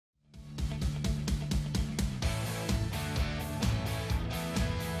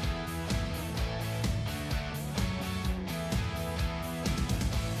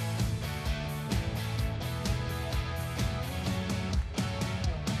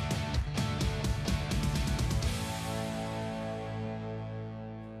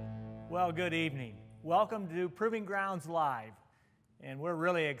Well, good evening. Welcome to Proving Grounds Live. And we're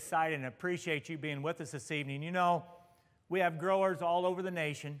really excited and appreciate you being with us this evening. You know, we have growers all over the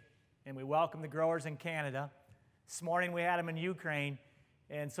nation, and we welcome the growers in Canada. This morning we had them in Ukraine.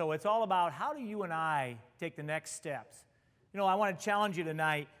 And so it's all about how do you and I take the next steps. You know, I want to challenge you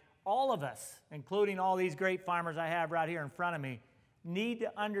tonight. All of us, including all these great farmers I have right here in front of me, need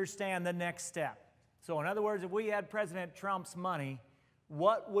to understand the next step. So in other words, if we had President Trump's money,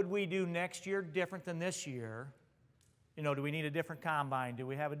 what would we do next year different than this year? You know, do we need a different combine? Do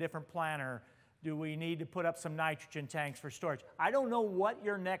we have a different planter? Do we need to put up some nitrogen tanks for storage? I don't know what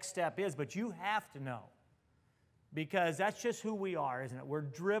your next step is, but you have to know. Because that's just who we are, isn't it? We're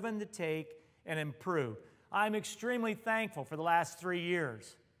driven to take and improve. I'm extremely thankful for the last 3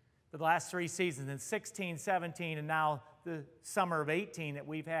 years, for the last 3 seasons, in 16, 17, and now the summer of 18 that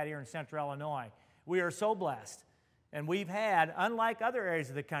we've had here in Central Illinois. We are so blessed. And we've had, unlike other areas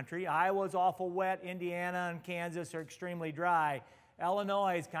of the country, Iowa's awful wet, Indiana and Kansas are extremely dry.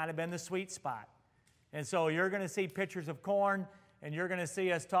 Illinois has kind of been the sweet spot. And so you're going to see pictures of corn, and you're going to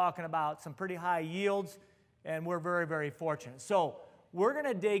see us talking about some pretty high yields, and we're very, very fortunate. So we're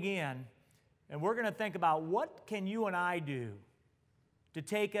going to dig in, and we're going to think about what can you and I do to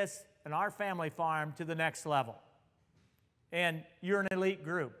take us and our family farm to the next level. And you're an elite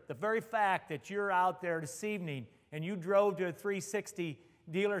group. The very fact that you're out there this evening and you drove to a 360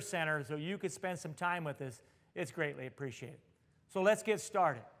 dealer center so you could spend some time with us, it's greatly appreciated. So let's get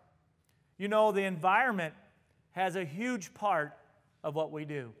started. You know, the environment has a huge part of what we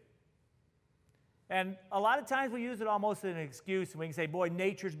do. And a lot of times we use it almost as an excuse, and we can say, boy,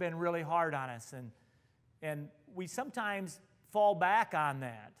 nature's been really hard on us. And we sometimes fall back on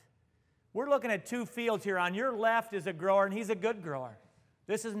that. We're looking at 2 fields here. On your left is a grower, and he's a good grower.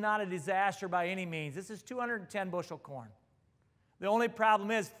 This is not a disaster by any means. This is 210 bushel corn. The only problem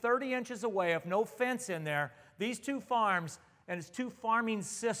is 30 inches away, if no fence in there, these 2 farms, and it's 2 farming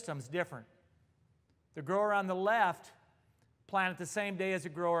systems different. The grower on the left planted the same day as the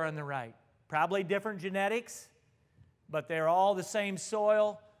grower on the right. Probably different genetics, but they're all the same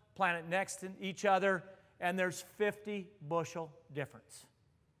soil, planted next to each other, and there's 50 bushel difference.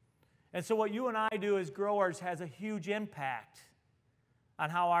 And so what you and I do as growers has a huge impact on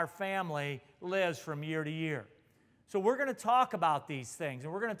how our family lives from year to year. So we're going to talk about these things,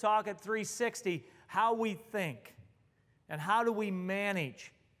 and we're going to talk at 360 how we think and how do we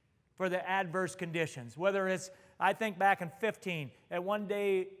manage for the adverse conditions. Whether it's, I think back in 15, at one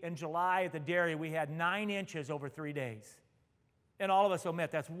day in July at the dairy, we had 9 inches over 3 days. And all of us admit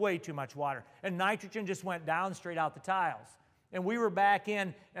that's way too much water. And nitrogen just went down straight out the tiles. And we were back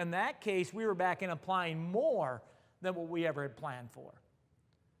in that case, we were back in applying more than what we ever had planned for.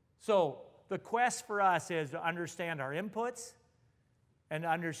 So the quest for us is to understand our inputs and to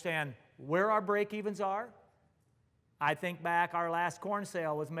understand where our break-evens are. I think back, our last corn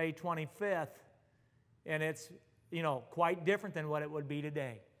sale was May 25th, and it's, you know, quite different than what it would be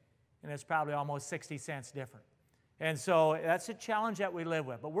today. And it's probably almost 60 cents different. And so that's a challenge that we live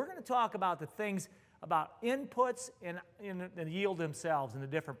with. But we're going to talk about the things about inputs in the yield themselves and the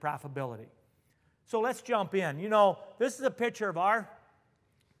different profitability. So let's jump in. You know, this is a picture of our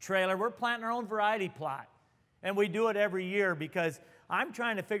trailer. We're planting our own variety plot. And we do it every year because I'm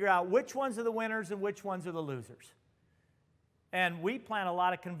trying to figure out which ones are the winners and which ones are the losers. And we plant a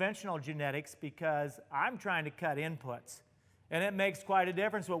lot of conventional genetics because I'm trying to cut inputs. And it makes quite a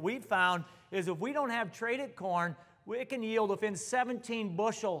difference. What we've found is if we don't have traded corn, it can yield within 17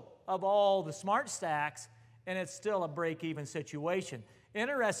 bushel of all the smart stacks, and it's still a break-even situation.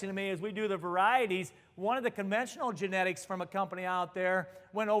 Interesting to me, as we do the varieties, one of the conventional genetics from a company out there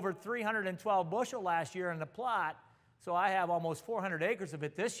went over 312 bushel last year in the plot, so I have almost 400 acres of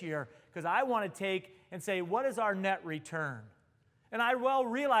it this year because I want to take and say, what is our net return? And I well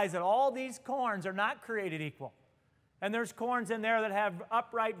realize that all these corns are not created equal. And there's corns in there that have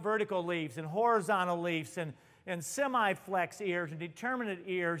upright vertical leaves and horizontal leaves and semi-flex ears and determinate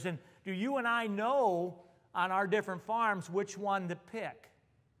ears. And do you and I know on our different farms which one to pick?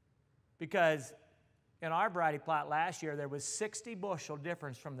 Because in our variety plot last year, there was 60 bushel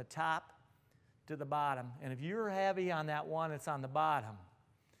difference from the top to the bottom. And if you're heavy on that one that's on the bottom,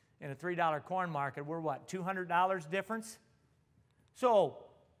 in a $3 corn market, we're what, $200 difference? So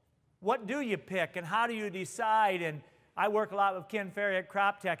what do you pick and how do you decide? And I work a lot with Ken Ferry at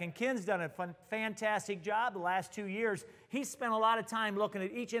Crop Tech, and Ken's done a fantastic job the last 2 years. He's spent a lot of time looking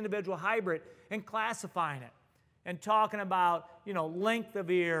at each individual hybrid and classifying it and talking about, you know, length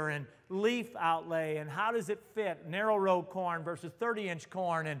of ear and leaf outlay and how does it fit, narrow row corn versus 30-inch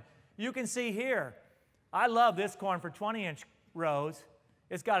corn. And you can see here, I love this corn for 20-inch rows.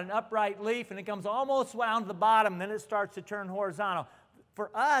 It's got an upright leaf, and it comes almost down to the bottom, and then it starts to turn horizontal. For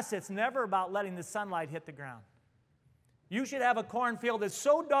us, it's never about letting the sunlight hit the ground. You should have a cornfield that's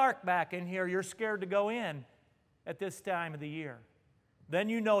so dark back in here, you're scared to go in at this time of the year. Then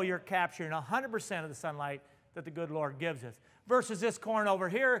you know you're capturing 100% of the sunlight that the good Lord gives us. Versus this corn over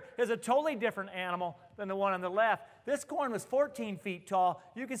here is a totally different animal than the one on the left. This corn was 14 feet tall.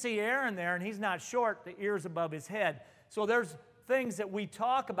 You can see Aaron there, and he's not short. The ear's above his head. So there's things that we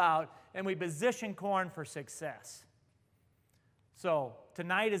talk about, and we position corn for success. So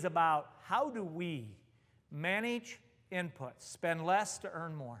tonight is about how do we manage inputs, spend less to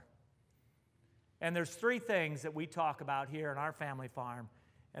earn more. And there's three things that we talk about here in our family farm.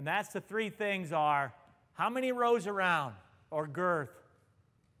 And that's the three things are how many rows around, or girth.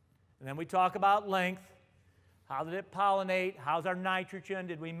 And then we talk about length. How did it pollinate? How's our nitrogen?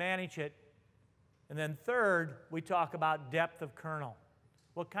 Did we manage it? And then third, we talk about depth of kernel.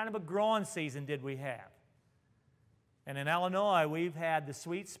 What kind of a growing season did we have? And in Illinois, we've had the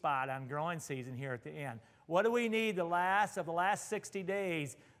sweet spot on growing season here at the end. What do we need the last 60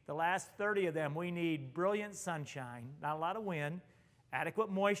 days? The last 30 of them, we need brilliant sunshine, not a lot of wind, adequate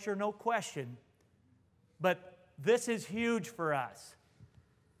moisture, no question. But this is huge for us.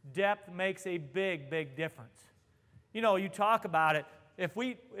 Depth makes a big, big difference. You know, you talk about it. If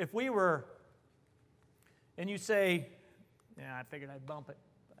we were, and you say, yeah, I figured I'd bump it.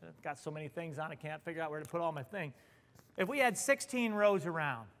 I've got so many things on, I can't figure out where to put all my things. If we had 16 rows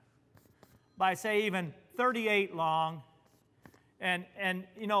around, by say even 38 long, and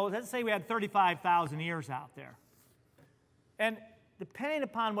you know, let's say we had 35,000 ears out there. And depending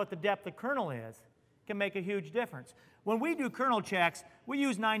upon what the depth of kernel is, can make a huge difference. When we do kernel checks, we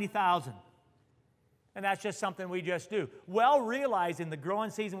use 90,000. And that's just something we just do. Well, realizing the growing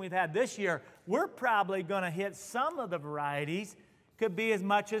season we've had this year, we're probably going to hit some of the varieties, could be as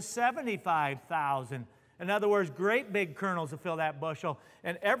much as 75,000. In other words, great big kernels to fill that bushel.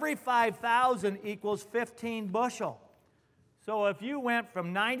 And every 5,000 equals 15 bushel. So if you went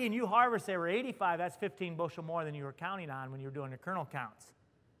from 90 and you harvest, they were 85, that's 15 bushel more than you were counting on when you were doing the kernel counts.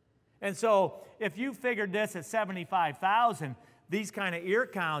 And so if you figured this at 75,000, these kind of ear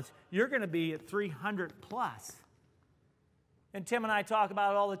counts, you're going to be at 300 plus. And Tim and I talk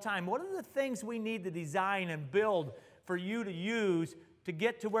about it all the time. What are the things we need to design and build for you to use to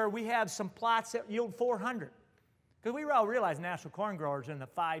get to where we have some plots that yield 400? Because we all realize national corn growers are in the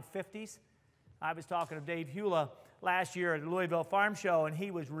 550s. I was talking to Dave Hula last year at the Louisville Farm Show, and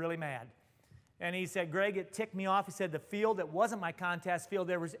he was really mad. And he said, Greg, it ticked me off. He said, the field that wasn't my contest field,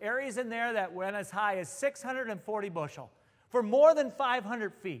 there was areas in there that went as high as 640 bushel for more than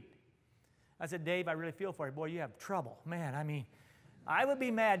 500 feet. I said, Dave, I really feel for you. Boy, you have trouble. Man, I mean, I would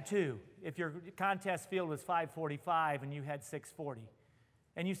be mad too if your contest field was 545 and you had 640.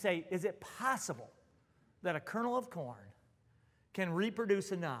 And you say, is it possible that a kernel of corn can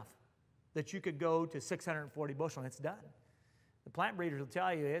reproduce enough that you could go to 640 bushel, and it's done? The plant breeders will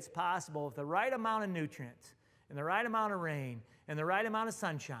tell you it's possible with the right amount of nutrients and the right amount of rain and the right amount of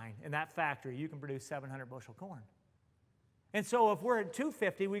sunshine in that factory, you can produce 700 bushel corn. And so if we're at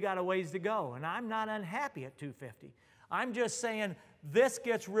 250, we got a ways to go. And I'm not unhappy at 250. I'm just saying this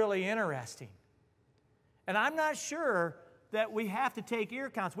gets really interesting. And I'm not sure that we have to take ear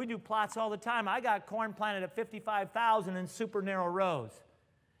counts. We do plots all the time. I got corn planted at 55,000 in super narrow rows.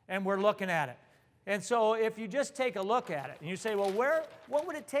 And we're looking at it. And so if you just take a look at it and you say, well, what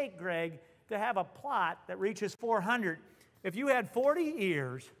would it take, Greg, to have a plot that reaches 400? If you had 40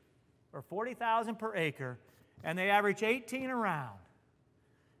 ears, or 40,000 per acre, and they average 18 around,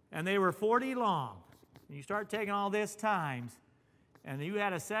 and they were 40 long, and you start taking all this times, and you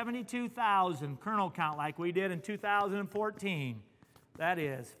had a 72,000 kernel count like we did in 2014, that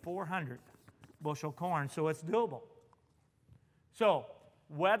is 400 bushel corn, so it's doable. So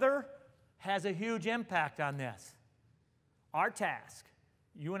weather has a huge impact on this. Our task,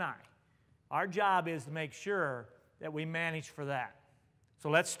 you and I, our job is to make sure that we manage for that. So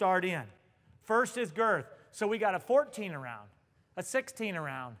let's start in. First is girth. So we got a 14 around, a 16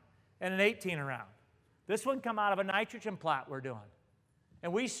 around, and an 18 around. This one come out of a nitrogen plot we're doing.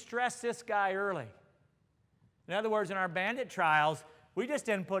 And we stress this guy early. In other words, in our bandit trials, we just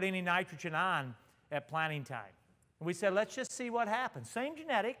didn't put any nitrogen on at planting time. And we said, let's just see what happens. Same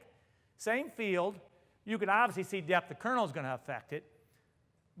genetic, same field. You can obviously see depth of kernel is going to affect it.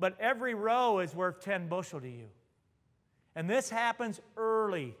 But every row is worth 10 bushel to you. And this happens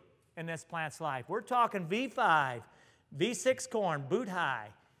early in this plant's life. We're talking V5, V6 corn, boot high.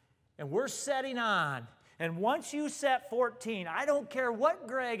 And we're setting on. And once you set 14, I don't care what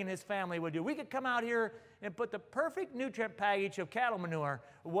Greg and his family would do. We could come out here and put the perfect nutrient package of cattle manure,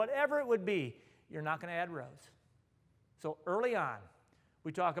 whatever it would be. You're not going to add rows. So early on,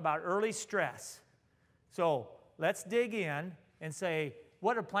 we talk about early stress. So let's dig in and say,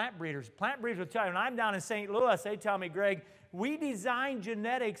 what are plant breeders? Plant breeders will tell you, when I'm down in St. Louis, they tell me, Greg, we design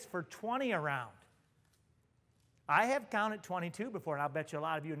genetics for 20 around. I have counted 22 before, and I'll bet you a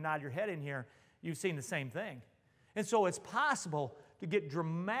lot of you nod your head in here, you've seen the same thing. And so it's possible to get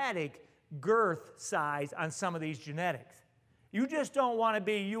dramatic girth size on some of these genetics. You just don't want to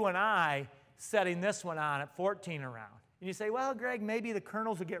be you and I setting this one on at 14 around. And you say, well, Greg, maybe the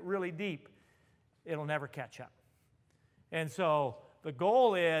kernels will get really deep. It'll never catch up. And so the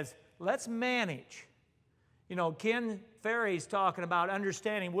goal is, let's manage. You know, Ken Ferry's talking about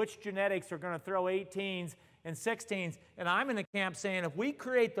understanding which genetics are going to throw 18s and 16s, and I'm in the camp saying if we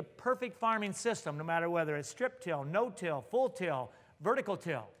create the perfect farming system, no matter whether it's strip till, no-till, full till, vertical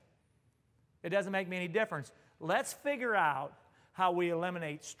till, it doesn't make me any difference. Let's figure out how we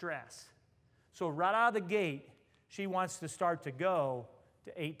eliminate stress. So right out of the gate, she wants to start to go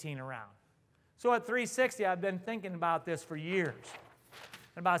to 18 around. So at 360, I've been thinking about this for years.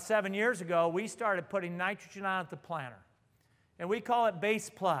 And about 7 years ago, we started putting nitrogen on at the planter. And we call it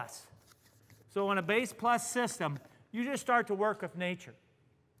Base Plus. So in a Base Plus system, you just start to work with nature.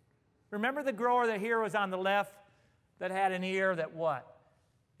 Remember the grower that here was on the left that had an ear that what?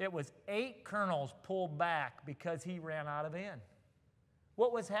 It was 8 kernels pulled back because he ran out of N.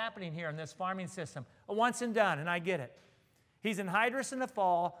 What was happening here in this farming system? A once and done, and I get it. He's anhydrous in the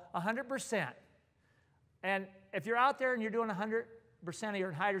fall, 100%. And if you're out there and you're doing 100% of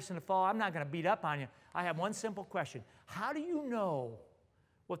your anhydrous in the fall, I'm not going to beat up on you. I have one simple question. How do you know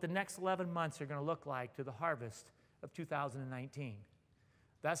what the next 11 months are going to look like to the harvest of 2019?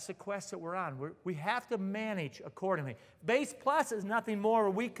 That's the quest that we're on. We have to manage accordingly. Base Plus is nothing more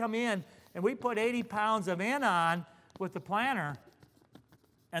where we come in and we put 80 pounds of N on with the planter,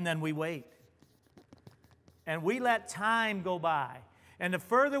 and then we wait. And we let time go by. And the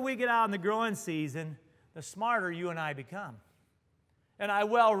further we get out in the growing season, the smarter you and I become. And I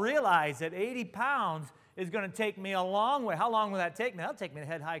well realize that 80 pounds is going to take me a long way. How long will that take me? That'll take me to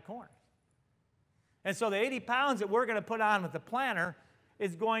head high corn. And so the 80 pounds that we're going to put on with the planter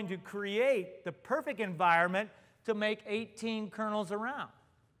is going to create the perfect environment to make 18 kernels around.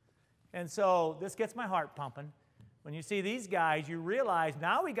 And so this gets my heart pumping. When you see these guys, you realize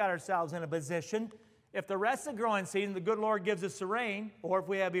now we got ourselves in a position, if the rest of the growing season, the good Lord gives us the rain, or if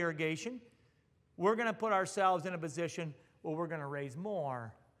we have irrigation, we're going to put ourselves in a position where we're going to raise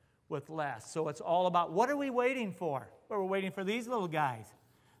more with less. So it's all about, what are we waiting for? Well, we're waiting for these little guys.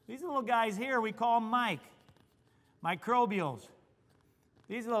 These little guys here, we call them microbials.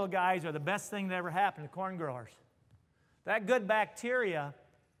 These little guys are the best thing that ever happened to corn growers. That good bacteria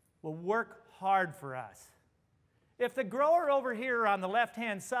will work hard for us. If the grower over here on the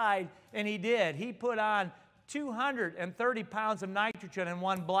left-hand side, and he put on 230 pounds of nitrogen in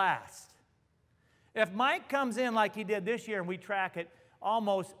one blast. If Mike comes in like he did this year, and we track it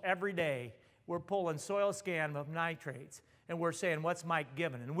almost every day, we're pulling soil scan of nitrates, and we're saying, what's Mike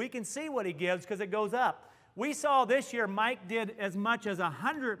giving? And we can see what he gives because it goes up. We saw this year Mike did as much as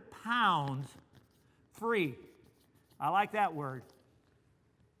 100 pounds free. I like that word.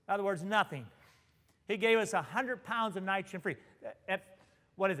 In other words, nothing. He gave us 100 pounds of nitrogen free. At,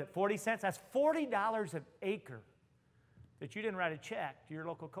 what is it, 40 cents? That's $40 an acre that you didn't write a check to your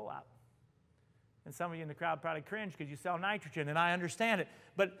local co-op. And some of you in the crowd probably cringe because you sell nitrogen, and I understand it.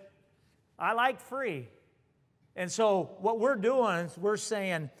 But I like free. And so what we're doing is we're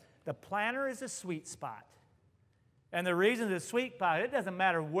saying the planter is a sweet spot. And the reason it's a sweet spot, it doesn't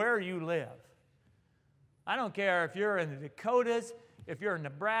matter where you live. I don't care if you're in the Dakotas, if you're in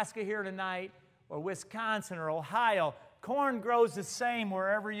Nebraska here tonight, or Wisconsin or Ohio, corn grows the same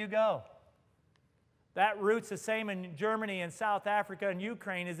wherever you go. That root's the same in Germany and South Africa and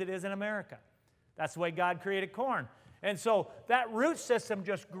Ukraine as it is in America. That's the way God created corn. And so that root system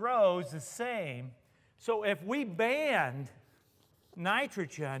just grows the same. So if we banned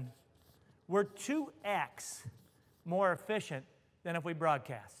nitrogen, we're 2x more efficient than if we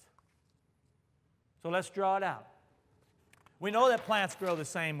broadcast. So let's draw it out. We know that plants grow the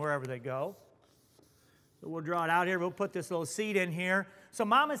same wherever they go. So we'll draw it out here. We'll put this little seed in here. So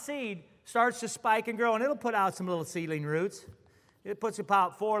mama seed starts to spike and grow, and it'll put out some little seedling roots. It puts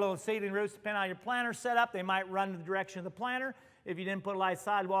about 4 little seedling roots, depending on your planter setup. They might run in the direction of the planter. If you didn't put a light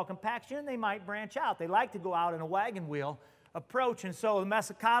sidewall compaction, they might branch out. They like to go out in a wagon wheel approach. And so the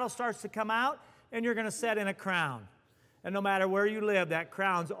mesocotyle starts to come out, and you're going to set in a crown. And no matter where you live, that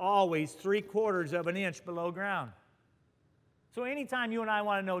crown's always 3/4 of an inch below ground. So anytime you and I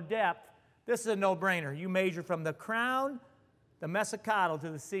want to know depth, this is a no-brainer. You measure from the crown, the mesocotyle, to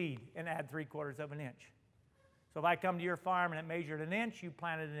the seed and add 3/4 of an inch. So if I come to your farm and it measured an inch, you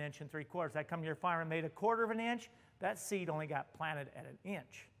planted an inch and 3/4. If I come to your farm and made 1/4 of an inch, that seed only got planted at an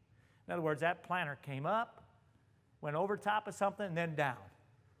inch. In other words, that planter came up, went over top of something, and then down.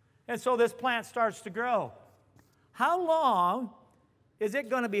 And so this plant starts to grow. How long is it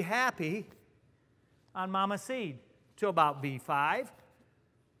going to be happy on mama seed? Till about V5,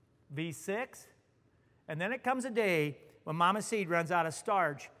 V6, and then it comes a day when mama seed runs out of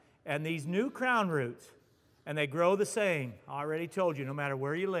starch, and these new crown roots, and they grow the same. I already told you, no matter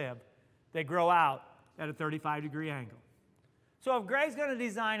where you live, they grow out at a 35-degree angle. So if Greg's going to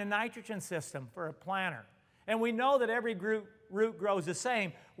design a nitrogen system for a planter, and we know that every root grows the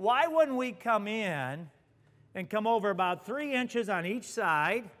same, why wouldn't we come in and come over about 3 inches on each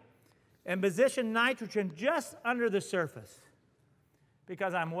side and position nitrogen just under the surface?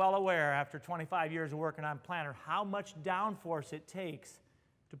 Because I'm well aware, after 25 years of working on planter, how much downforce it takes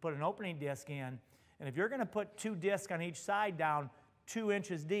to put an opening disc in. And if you're going to put 2 discs on each side down 2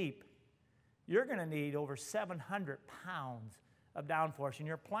 inches deep, you're going to need over 700 pounds of downforce. And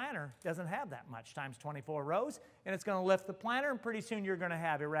your planter doesn't have that much, times 24 rows, and it's going to lift the planter, and pretty soon you're going to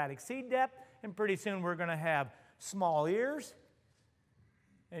have erratic seed depth, and pretty soon we're going to have small ears,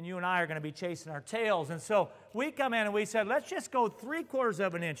 and you and I are going to be chasing our tails. And so we come in and we said, let's just go 3/4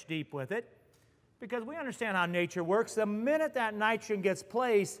 of an inch deep with it, because we understand how nature works. The minute that nitrogen gets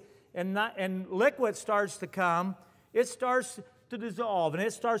placed and liquid starts to come, it starts to dissolve, and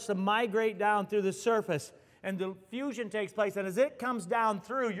it starts to migrate down through the surface, and diffusion takes place. And as it comes down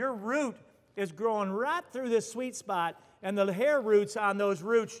through, your root is growing right through this sweet spot, and the hair roots on those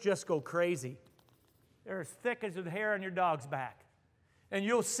roots just go crazy. They're as thick as the hair on your dog's back. And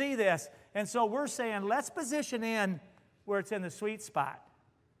you'll see this. And so we're saying, let's position in where it's in the sweet spot.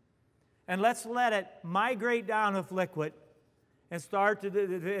 And let's let it migrate down with liquid and start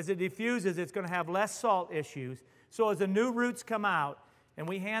to, as it diffuses, it's going to have less salt issues. So as the new roots come out and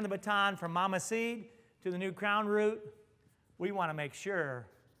we hand the baton from mama seed to the new crown root, we want to make sure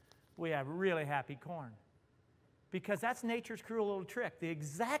we have really happy corn. Because that's nature's cruel little trick. The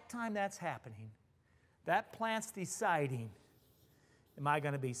exact time that's happening, that plant's deciding, am I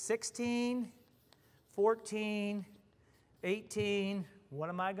going to be 16, 14, 18? What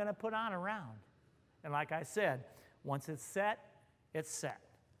am I going to put on around? And like I said, once it's set, it's set.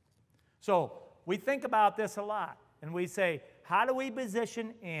 So we think about this a lot, and we say, how do we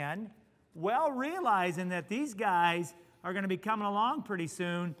position in? Well, realizing that these guys are going to be coming along pretty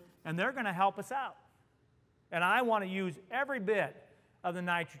soon, and they're going to help us out. And I want to use every bit of the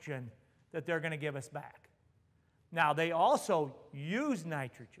nitrogen that they're going to give us back. Now, they also use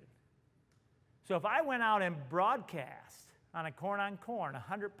nitrogen. So if I went out and broadcast on a corn-on-corn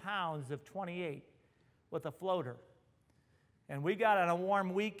 100 pounds of 28 with a floater, and we got on a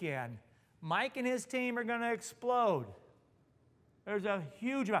warm weekend, Mike and his team are going to explode. There's a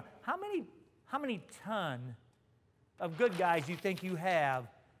huge amount. How many ton of good guys do you think you have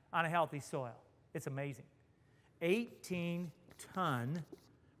on a healthy soil? It's amazing. 18 ton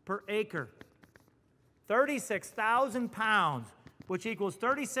per acre. 36,000 pounds, which equals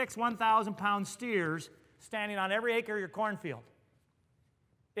 36 1,000-pound steers standing on every acre of your cornfield,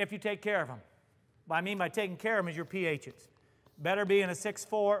 if you take care of them. What I mean by taking care of them is your pHs. Better be in a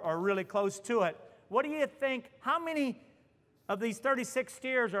 6.4 or really close to it. What do you think? How many of these 36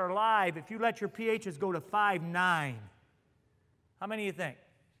 steers are alive if you let your pHs go to 5.9? How many do you think?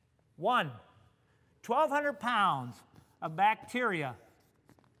 1. 1,200 pounds of bacteria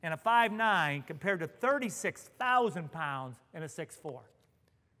in a 5.9 compared to 36,000 pounds in a 6.4. So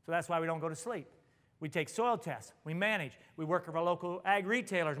that's why we don't go to sleep. We take soil tests, we manage, we work with our local ag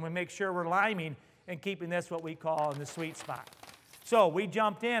retailers, and we make sure we're liming and keeping this what we call in the sweet spot. So we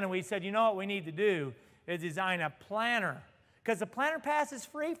jumped in and we said, you know what we need to do is design a planter, because the planter pass is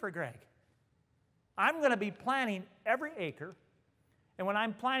free for Greg. I'm going to be planting every acre, and when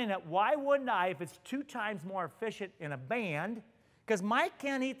I'm planting it, why wouldn't I, if it's 2 times more efficient in a band, because Mike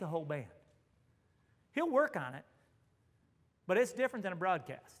can't eat the whole band. He'll work on it, but it's different than a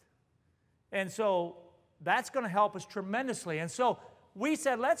broadcast. And so that's going to help us tremendously. And so we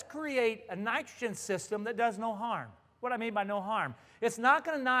said, let's create a nitrogen system that does no harm. What I mean by no harm, it's not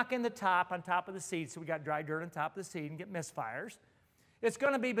going to knock in the top on top of the seed, so we got dry dirt on top of the seed and get misfires. It's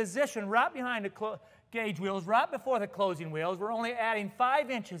going to be positioned right behind the gauge wheels, right before the closing wheels. We're only adding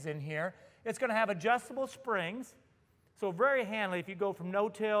 5 inches in here. It's going to have adjustable springs. So very handy if you go from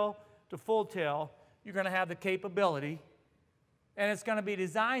no-till to full-till, you're going to have the capability And it's going to be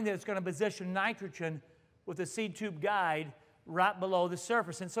designed that it's going to position nitrogen with a seed tube guide right below the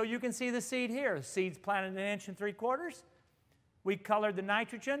surface. And so you can see the seed here. The seed's planted 1 3/4 inches. We colored the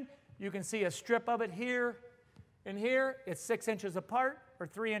nitrogen. You can see a strip of it here and here. It's 6 inches apart, or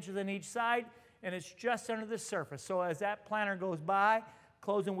 3 inches on each side, and it's just under the surface. So as that planter goes by,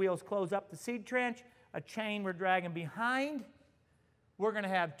 closing wheels close up the seed trench, a chain we're dragging behind, we're going to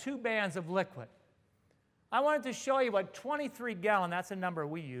have 2 bands of liquid. I wanted to show you what 23-gallon, that's a number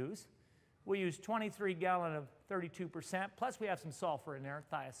we use. We use 23-gallon of 32%, plus we have some sulfur in there,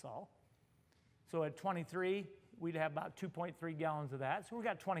 thiazole. So at 23, we'd have about 2.3 gallons of that, so we've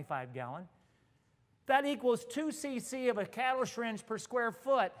got 25-gallon. That equals 2 cc of a cattle syringe per square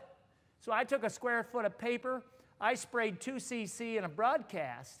foot. So I took a square foot of paper, I sprayed 2 cc in a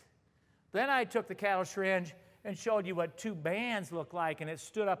broadcast, then I took the cattle syringe and showed you what 2 bands look like, and it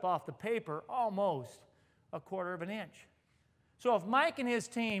stood up off the paper almost 1/4 inch. So if Mike and his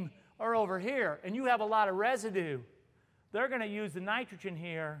team are over here and you have a lot of residue, they're going to use the nitrogen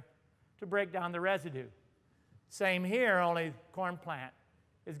here to break down the residue. Same here, only the corn plant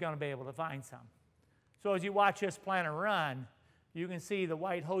is going to be able to find some. So as you watch this planter run, you can see the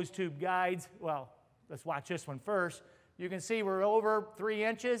white hose tube guides. Well, let's watch this one first. You can see we're over 3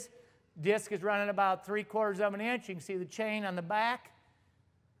 inches. Disc is running about 3/4 inch. You can see the chain on the back.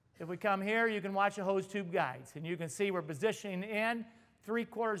 If we come here, you can watch the hose tube guides, and you can see we're positioning in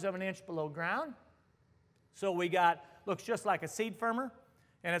 3/4 inch below ground. So we got, looks just like a seed firmer,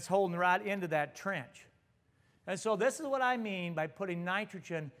 and it's holding right into that trench. And so this is what I mean by putting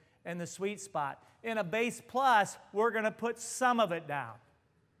nitrogen in the sweet spot. In a base plus, we're going to put some of it down.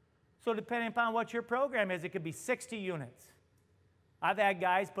 So depending upon what your program is, it could be 60 units. I've had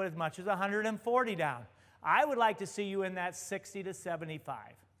guys put as much as 140 down. I would like to see you in that 60 to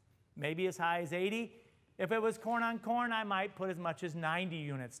 75, maybe as high as 80. If it was corn on corn, I might put as much as 90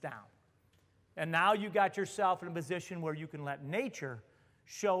 units down. And now you got yourself in a position where you can let nature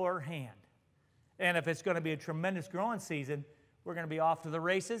show her hand. And if it's going to be a tremendous growing season, we're going to be off to the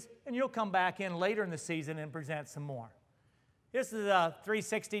races, and you'll come back in later in the season and present some more. This is a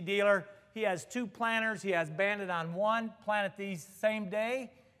 360 dealer. He has 2 planters. He has Bandit on one, planted these same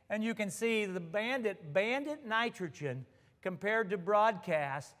day, and you can see the Bandit nitrogen compared to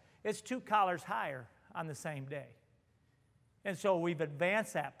broadcast, it's 2 collars higher on the same day. And so we've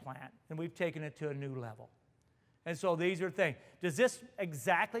advanced that plant, and we've taken it to a new level. And so these are things. Does this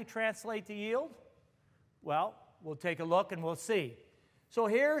exactly translate to yield? Well, we'll take a look and we'll see. So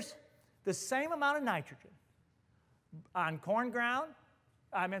here's the same amount of nitrogen on corn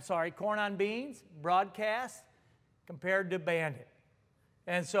on beans, broadcast, compared to Bandit.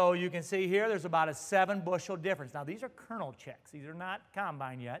 And so you can see here there's about a 7 bushel difference. Now these are kernel checks. These are not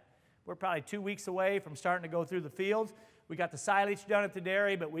combine yet. We're probably 2 weeks away from starting to go through the fields. We got the silage done at the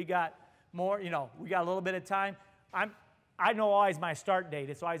dairy, but we got more, we got a little bit of time. I know always my start date.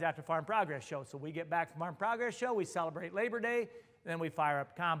 It's always after Farm Progress Show. So we get back from Farm Progress Show, we celebrate Labor Day, and then we fire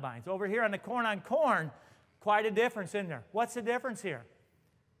up combines. Over here on the corn on corn, quite a difference in there. What's the difference here?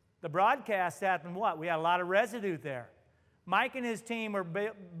 The broadcast happened what? We had a lot of residue there. Mike and his team are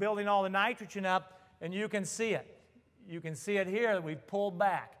building all the nitrogen up, and you can see it. You can see it here that we've pulled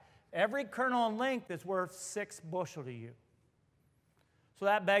back. Every kernel in length is worth 6 bushel to you. So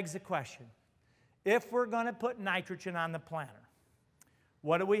that begs the question. If we're going to put nitrogen on the planter,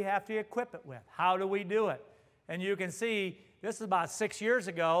 what do we have to equip it with? How do we do it? And you can see, this is about 6 years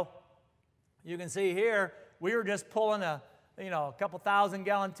ago. You can see here, we were just pulling a couple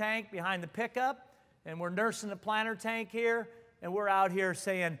 1,000-gallon tank behind the pickup, and we're nursing the planter tank here, and we're out here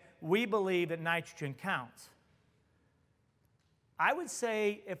saying, we believe that nitrogen counts. I would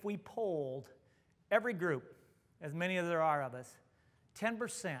say if we polled every group, as many as there are of us,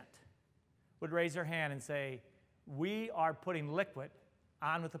 10% would raise their hand and say, we are putting liquid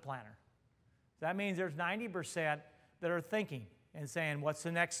on with the planter. That means there's 90% that are thinking and saying, what's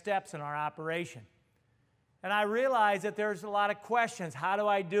the next steps in our operation? And I realize that there's a lot of questions. How do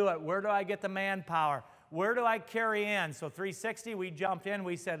I do it? Where do I get the manpower? Where do I carry in? So 360, we jumped in.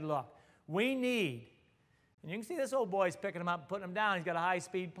 We said, look, we need, and you can see this old boy's picking them up and putting them down. He's got a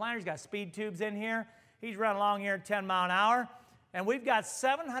high-speed planter. He's got speed tubes in here. He's running along here at 10 mile an hour. And we've got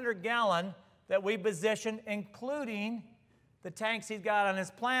 700-gallon that we positioned, including the tanks he's got on his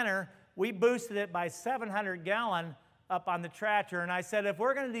planter. We boosted it by 700-gallon up on the tractor. And I said, if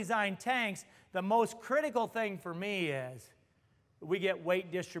we're going to design tanks, the most critical thing for me is we get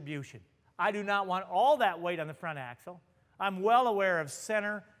weight distribution. I do not want all that weight on the front axle. I'm well aware of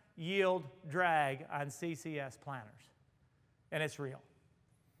center yield drag on CCS planters, and it's real.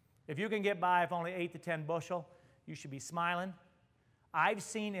 If you can get by with only 8 to 10 bushel, you should be smiling. I've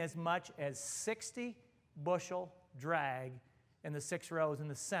seen as much as 60 bushel drag in the 6 rows in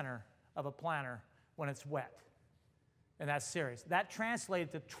the center of a planter when it's wet. And that's serious. That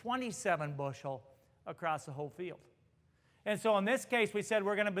translated to 27 bushel across the whole field. And so in this case, we said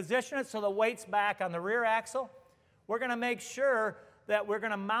we're going to position it so the weight's back on the rear axle. We're going to make sure that we're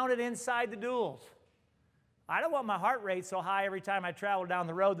going to mount it inside the duals. I don't want my heart rate so high every time I travel down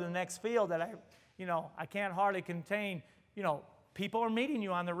the road to the next field that I can't hardly contain, people are meeting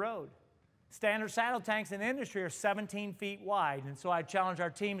you on the road. Standard saddle tanks in the industry are 17 feet wide. And so I challenged our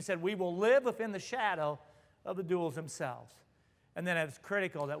team and said, we will live within the shadow of the duals themselves. And then it's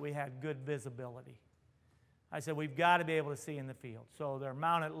critical that we had good visibility. I said, we've got to be able to see in the field. So they're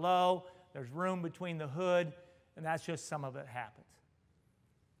mounted low, there's room between the hood, and that's just some of it happens.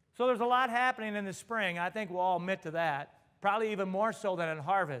 So there's a lot happening in the spring. I think we'll all admit to that, probably even more so than in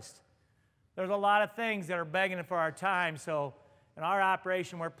harvest. There's a lot of things that are begging for our time. So in our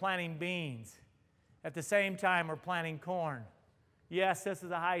operation, we're planting beans. At the same time, we're planting corn. Yes, this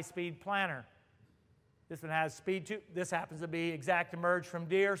is a high-speed planter. This one has speed too. This happens to be exact emerge from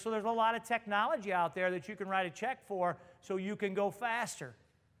Deere. So there's a lot of technology out there that you can write a check for so you can go faster.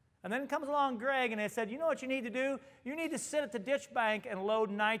 And then comes along Greg, and they said, you know what you need to do? You need to sit at the ditch bank and load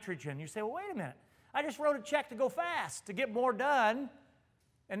nitrogen. You say, well, wait a minute. I just wrote a check to go fast, to get more done.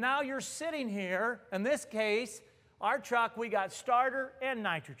 And now you're sitting here. In this case, our truck, we got starter and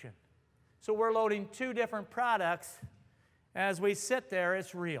nitrogen. So we're loading 2 different products. As we sit there,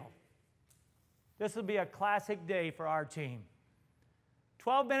 it's real. This will be a classic day for our team.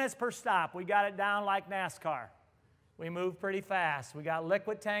 12 minutes per stop. We got it down like NASCAR. We move pretty fast. We got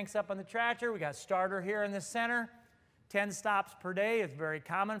liquid tanks up on the tractor. We got starter here in the center. 10 stops per day is very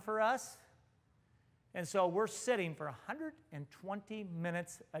common for us. And so we're sitting for 120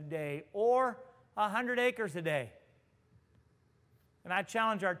 minutes a day or 100 acres a day. And I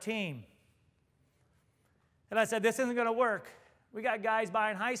challenge our team. And I said, this isn't going to work. We got guys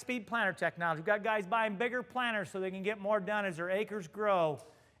buying high-speed planter technology. We've got guys buying bigger planters so they can get more done as their acres grow.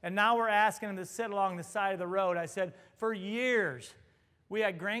 And now we're asking them to sit along the side of the road. I said, for years, we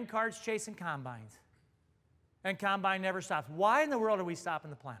had grain carts chasing combines. And combine never stops. Why in the world are we stopping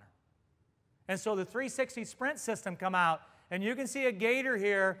the planter? And so the 360 Sprint system come out, and you can see a gator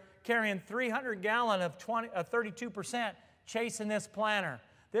here carrying 300 gallon of 32% chasing this planter.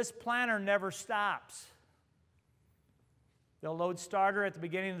 This planter never stops. They'll load starter at the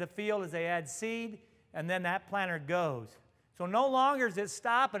beginning of the field as they add seed, and then that planter goes. So no longer is it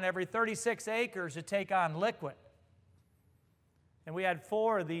stopping every 36 acres to take on liquid. And we had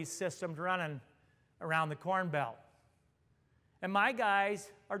 4 of these systems running around the Corn Belt. And my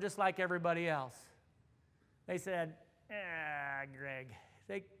guys are just like everybody else. They said, Greg,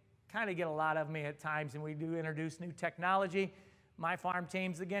 they kind of get a lot of me at times, and we do introduce new technology. My farm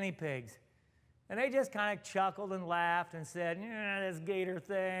team's the guinea pigs. And they just kind of chuckled and laughed and said, this gator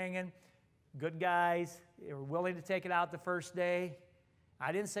thing, and good guys. They were willing to take it out the first day.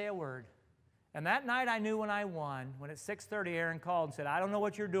 I didn't say a word. And that night I knew when I won, when at 6:30 Aaron called and said, I don't know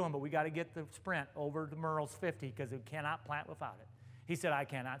what you're doing, but we got to get the Sprint over to Merle's 50 because we cannot plant without it. He said, I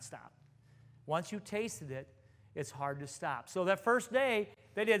cannot stop. Once you tasted it, it's hard to stop. So that first day,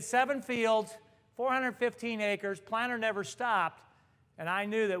 they did 7 fields, 415 acres, planter never stopped, and I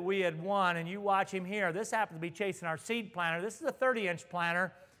knew that we had won. And you watch him here. This happened to be chasing our seed planter. This is a 30-inch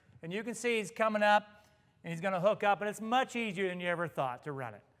planter, and you can see he's coming up, and he's going to hook up, and it's much easier than you ever thought to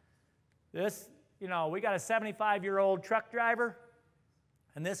run it. This, we got a 75-year-old truck driver.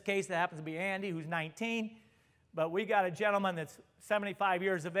 In this case, it happens to be Andy, who's 19. But we got a gentleman that's 75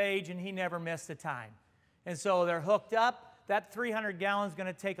 years of age, and he never missed a time. And so they're hooked up. That 300 gallons is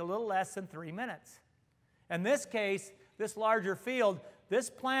going to take a little less than 3 minutes. In this case, this larger field, this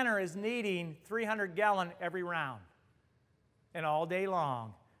planter is needing 300 gallon every round. And all day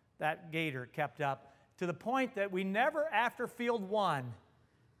long, that gator kept up to the point that we never, after field 1,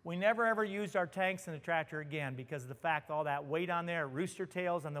 we never ever used our tanks in the tractor again because of the fact all that weight on there, rooster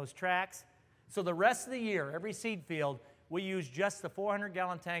tails on those tracks. So the rest of the year, every seed field, we used just the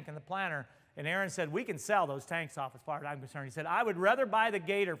 400-gallon tank in the planter. And Aaron said, we can sell those tanks off as far as I'm concerned. He said, I would rather buy the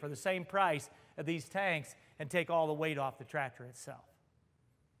gator for the same price of these tanks and take all the weight off the tractor itself.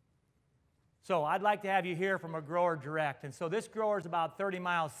 So I'd like to have you hear from a grower direct. And so this grower is about 30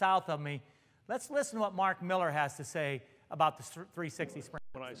 miles south of me. Let's listen to what Mark Miller has to say about the 360 Sprint.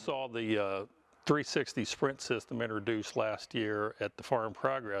 When I saw the 360 Sprint system introduced last year at the Farm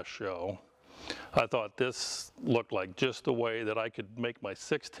Progress Show, I thought this looked like just the way that I could make my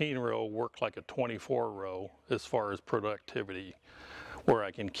 16-row work like a 24-row as far as productivity. where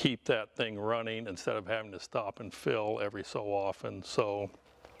I can keep that thing running instead of having to stop and fill every so often. So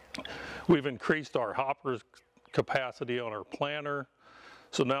we've increased our hoppers capacity on our planter.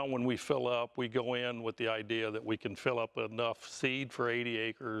 So now when we fill up, we go in with the idea that we can fill up enough seed for 80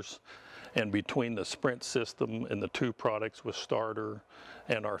 acres, and between the Sprint system and the 2 products with starter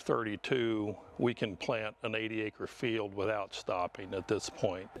and our 32, we can plant an 80-acre field without stopping at this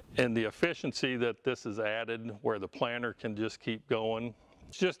point. And the efficiency that this has added, where the planter can just keep going,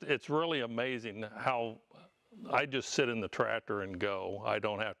 it's really amazing how I just sit in the tractor and go. I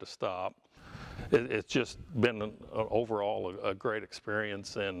don't have to stop. It's just been overall a great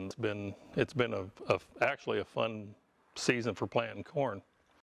experience, and it's been actually a fun season for planting corn.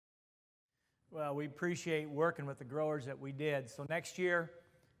 Well, we appreciate working with the growers that we did. So next year,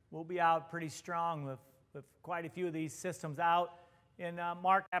 we'll be out pretty strong with quite a few of these systems out. And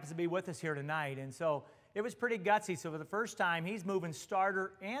Mark happens to be with us here tonight. And so it was pretty gutsy. So for the first time, he's moving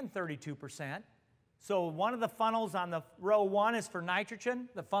starter and 32%. So one of the funnels on the row 1 is for nitrogen.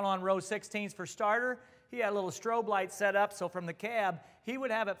 The funnel on row 16 is for starter. He had a little strobe light set up, so from the cab, he would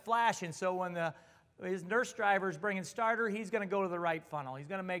have it flashing. So when his nurse driver is bringing starter, he's going to go to the right funnel. He's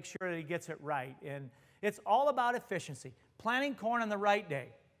going to make sure that he gets it right. And it's all about efficiency. Planting corn on the right day.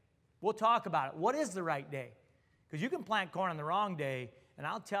 We'll talk about it. What is the right day? Because you can plant corn on the wrong day, and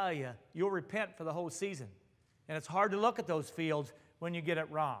I'll tell you, you'll repent for the whole season. And it's hard to look at those fields when you get it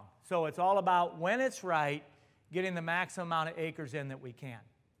wrong. So it's all about when it's right, getting the maximum amount of acres in that we can.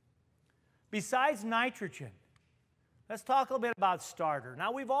 Besides nitrogen, let's talk a little bit about starter.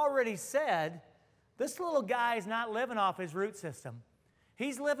 Now, we've already said this little guy is not living off his root system.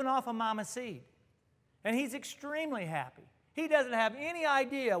 He's living off of mama seed. And he's extremely happy. He doesn't have any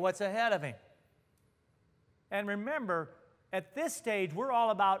idea what's ahead of him. And remember, at this stage, we're all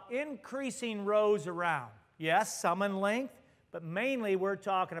about increasing rows around. Yes, some in length, but mainly we're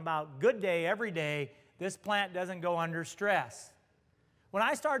talking about good day every day. This plant doesn't go under stress. When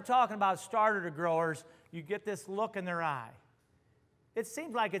I start talking about starter to growers, you get this look in their eye. It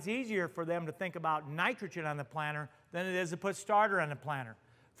seems like it's easier for them to think about nitrogen on the planter than it is to put starter on the planter.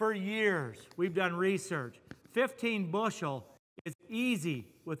 For years, we've done research. 15 bushel is easy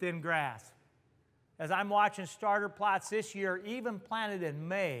within grass. As I'm watching starter plots this year, even planted in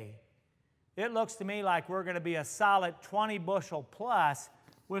May, it looks to me like we're going to be a solid 20 bushel plus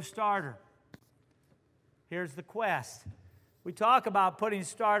with starter. Here's the quest. We talk about putting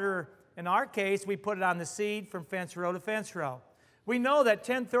starter, in our case, we put it on the seed from fence row to fence row. We know that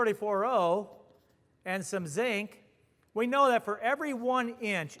 1034O and some zinc, we know that for every 1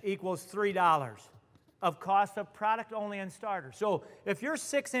 inch equals $3 of cost of product only in starter. So if you're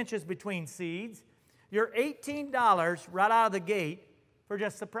 6 inches between seeds, you're $18 right out of the gate for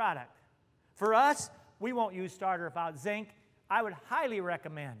just the product. For us, we won't use starter without zinc. I would highly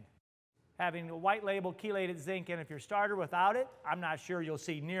recommend having a white label chelated zinc in. If your starter without it, I'm not sure you'll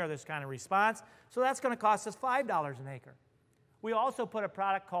see near this kind of response. So that's going to cost us $5 an acre. We also put a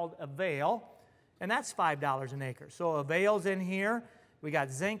product called Avail, and that's $5 an acre. So Avail's in here. We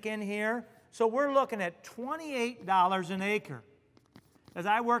got zinc in here. So we're looking at $28 an acre. As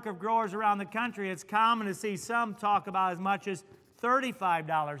I work with growers around the country, it's common to see some talk about as much as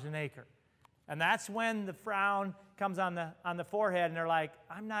 $35 an acre. And that's when the frown comes on the forehead, and they're like,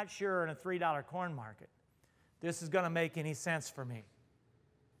 I'm not sure in a $3 corn market this is going to make any sense for me.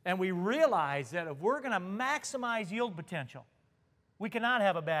 And we realize that if we're going to maximize yield potential, we cannot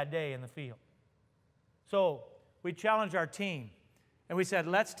have a bad day in the field. So we challenged our team, and we said,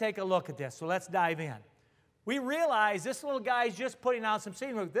 let's take a look at this. So let's dive in. We realize this little guy's just putting out some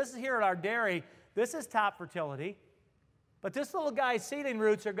seeding roots. This is here at our dairy. This is top fertility. But this little guy's seedling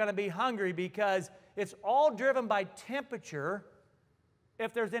roots are going to be hungry because it's all driven by temperature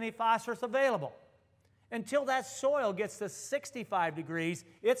if there's any phosphorus available. Until that soil gets to 65 degrees,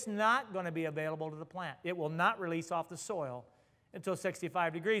 it's not going to be available to the plant. It will not release off the soil until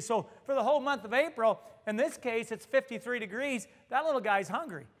 65 degrees. So for the whole month of April, in this case, it's 53 degrees. That little guy's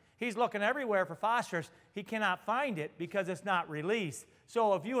hungry. He's looking everywhere for phosphorus. He cannot find it because it's not released.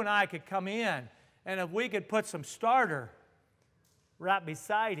 So if you and I could come in, and if we could put some starter right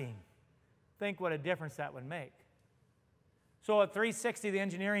beside him, think what a difference that would make. So at 360, the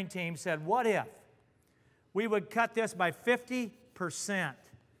engineering team said, what if we would cut this by 50%?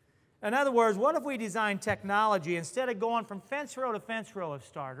 In other words, what if we designed technology, instead of going from fence row to fence row of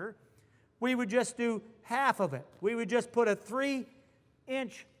starter, we would just do half of it. We would just put a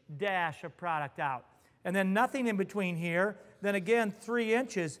 3-inch dash of product out, and then nothing in between here. Then again, 3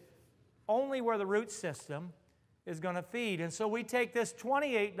 inches only where the root system is going to feed. And so we take this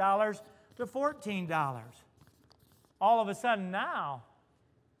 $28 to $14. All of a sudden now,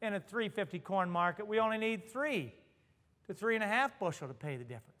 in a 350 corn market, we only need 3 to 3.5 bushel to pay the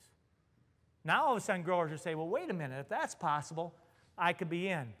difference. Now all of a sudden growers are saying, well, wait a minute, if that's possible, I could be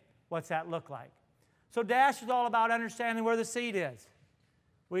in. What's that look like? So DASH is all about understanding where the seed is.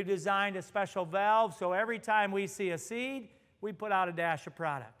 We designed a special valve, so every time we see a seed, we put out a dash of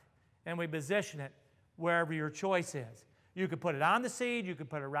product, and we position it wherever your choice is. You could put it on the seed, you could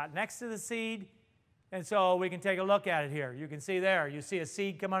put it right next to the seed, and so we can take a look at it here. You can see there, you see a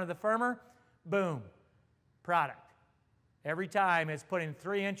seed come under the firmer, boom, product. Every time it's putting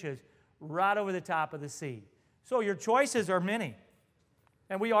 3 inches right over the top of the seed. So your choices are many.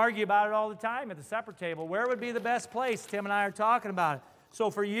 And we argue about it all the time at the supper table. Where would be the best place? Tim and I are talking about it. So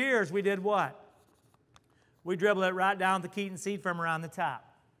for years, we did what? We dribbled it right down the Keaton seed firmer on the top.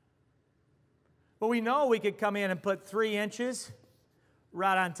 But we know we could come in and put 3 inches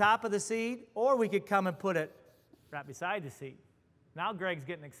right on top of the seed, or we could come and put it right beside the seed. Now Greg's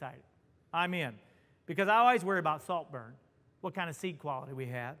getting excited. I'm in. Because I always worry about salt burn, what kind of seed quality we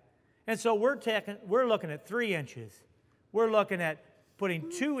have. And so we're looking at 3 inches. We're looking at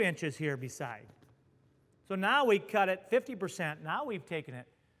putting 2 inches here beside. So now we cut it 50%. Now we've taken it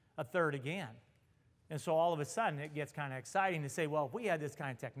a third again. And so all of a sudden it gets kind of exciting to say, well, if we had this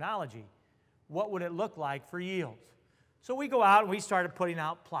kind of technology, what would it look like for yields? So we go out and we started putting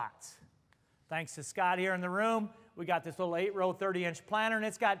out plots. Thanks to Scott here in the room, we got this little 8-row 30-inch planter, and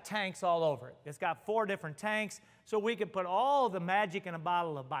it's got tanks all over it. It's got 4 different tanks, so we could put all the magic in a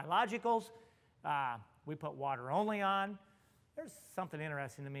bottle of biologicals. We put water only on. There's something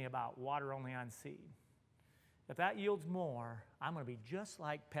interesting to me about water only on seed. If that yields more, I'm going to be just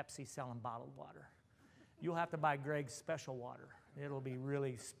like Pepsi selling bottled water. You'll have to buy Greg's special water. It'll be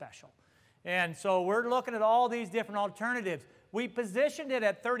really special. And so we're looking at all these different alternatives. We positioned it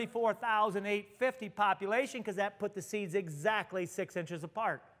at 34,850 population because that put the seeds exactly 6 inches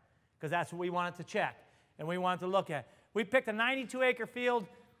apart, because that's what we wanted to check and we wanted to look at. We picked a 92-acre field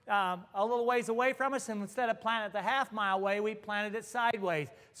a little ways away from us, and instead of planting it the half-mile way, we planted it sideways.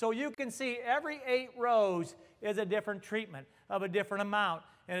 So you can see every 8 rows is a different treatment of a different amount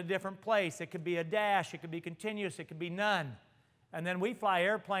in a different place. It could be a dash, it could be continuous, it could be none. And then we fly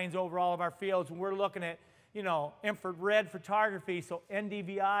airplanes over all of our fields, and we're looking at, you know, infrared photography, so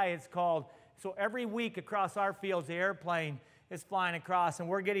NDVI it's called. So every week across our fields, the airplane is flying across, and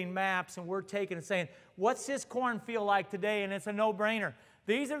we're getting maps, and we're taking and saying, what's this corn feel like today? And it's a no-brainer.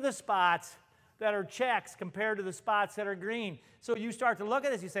 These are the spots that are checks compared to the spots that are green. So you start to look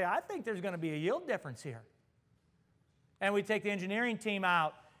at this, you say, I think there's going to be a yield difference here. And we take the engineering team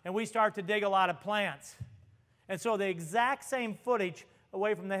out, and we start to dig a lot of plants. And so the exact same footage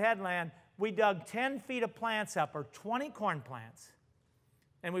away from the headland, we dug 10 feet of plants up, or 20 corn plants,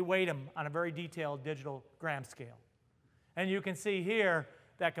 and we weighed them on a very detailed digital gram scale. And you can see here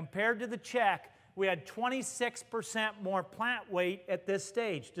that compared to the check, we had 26% more plant weight at this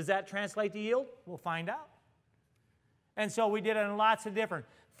stage. Does that translate to yield? We'll find out. And so we did it in lots of different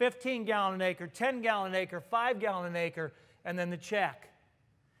 15-gallon an acre, 10-gallon an acre, 5-gallon an acre, and then the check.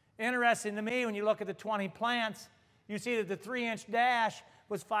 Interesting to me, when you look at the 20 plants, you see that the 3-inch dash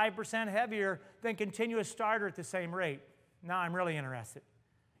was 5% heavier than continuous starter at the same rate. Now I'm really interested.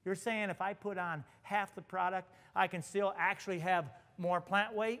 You're saying if I put on half the product, I can still actually have more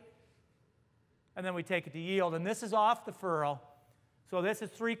plant weight? And then we take it to yield, and this is off the furrow. So this is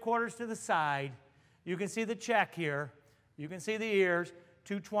 3/4 to the side. You can see the check here. You can see the ears,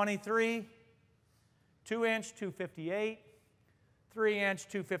 223, 2-inch, 258, 3-inch,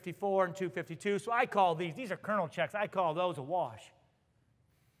 254, and 252. So I call these are kernel checks. I call those a wash.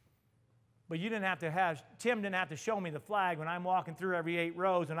 But you didn't have to have, Tim didn't have to show me the flag when I'm walking through every 8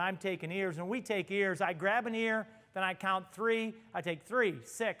 rows and I'm taking ears. And we take ears, I grab an ear, then I count 3. I take 3,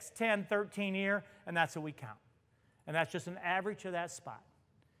 6, 10, 13 ear, and that's what we count. And that's just an average of that spot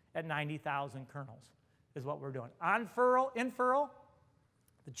at 90,000 kernels is what we're doing. On furrow, in furrow,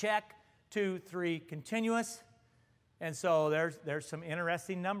 the check, 2, 3, continuous. And so there's some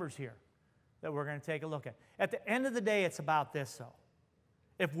interesting numbers here that we're going to take a look at. At the end of the day, it's about this, though.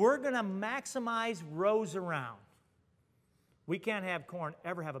 If we're going to maximize rows around, we can't have corn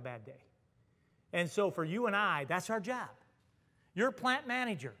ever have a bad day. And so for you and I, that's our job. You're a plant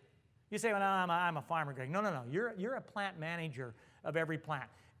manager. You say, well, no, I'm a farmer, Greg. No, no, no. You're a plant manager of every plant.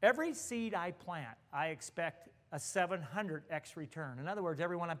 Every seed I plant, I expect a 700x return. In other words,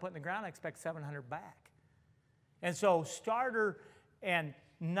 every one I put in the ground, I expect 700 back. And so starter and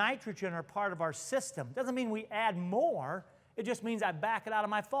nitrogen are part of our system. Doesn't mean we add more. It just means I back it out of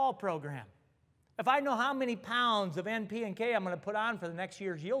my fall program. If I know how many pounds of NP and K I'm going to put on for the next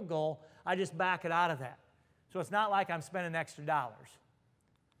year's yield goal, I just back it out of that. So it's not like I'm spending extra dollars.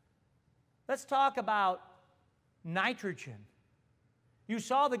 Let's talk about nitrogen. You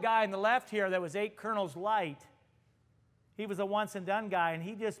saw the guy on the left here that was 8 kernels light. He was a once and done guy, and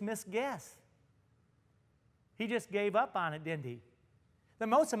he just misguessed. He just gave up on it, didn't he? The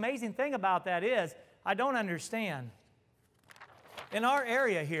most amazing thing about that is, I don't understand. In our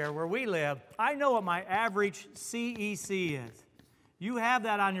area here where we live, I know what my average CEC is. You have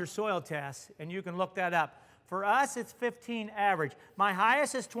that on your soil test, and you can look that up. For us, it's 15 average. My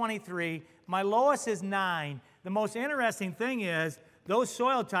highest is 23. My lowest is 9. The most interesting thing is those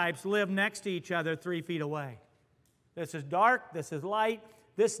soil types live next to each other 3 feet away. This is dark. This is light.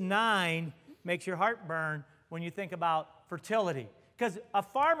 This 9 makes your heart burn when you think about fertility. Because a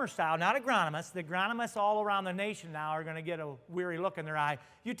farmer style, not agronomist, the agronomists all around the nation now are going to get a weary look in their eye.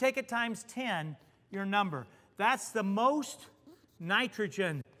 You take it times 10, your number. That's the most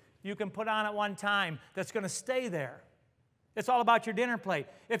nitrogen you can put on at one time that's going to stay there. It's all about your dinner plate.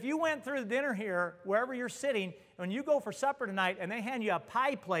 If you went through the dinner here, wherever you're sitting, when you go for supper tonight and they hand you a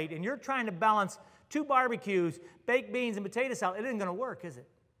pie plate and you're trying to balance 2 barbecues, baked beans, and potato salad, it isn't going to work, is it?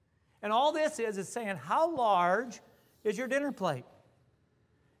 And all this is saying, how large is your dinner plate?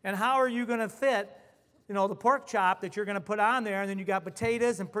 And how are you going to fit, the pork chop that you're going to put on there, and then you got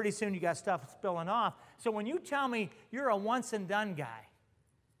potatoes, and pretty soon you got stuff spilling off. So when you tell me you're a once-and-done guy,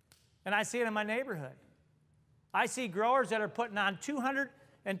 and I see it in my neighborhood, I see growers that are putting on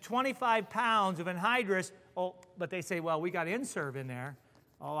 225 pounds of anhydrous, but they say, well, we got Inserv in there.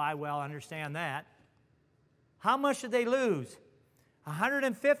 Oh, I well understand that. How much did they lose?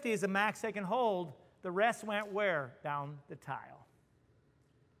 150 is the max they can hold. The rest went where? Down the tile.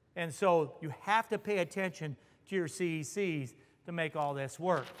 And so you have to pay attention to your CECs to make all this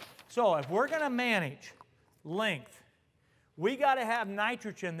work. So if we're going to manage length, we got to have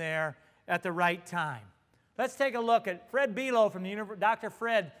nitrogen there at the right time. Let's take a look at Fred Below from Dr.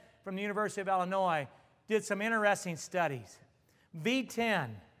 Fred from the University of Illinois did some interesting studies. V10.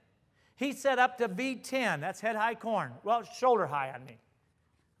 He set up to V10. That's head-high corn. Well, shoulder high on me.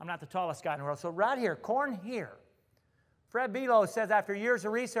 I'm not the tallest guy in the world. So right here, corn here. Fred Below says after years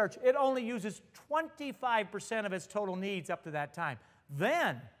of research, it only uses 25% of its total needs up to that time.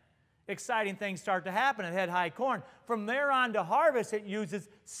 Then, exciting things start to happen at head-high corn. From there on to harvest, it uses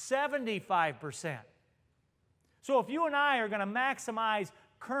 75%. So if you and I are going to maximize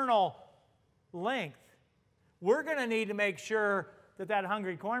kernel length, we're going to need to make sure that that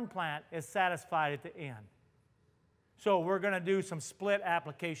hungry corn plant is satisfied at the end. So we're going to do some split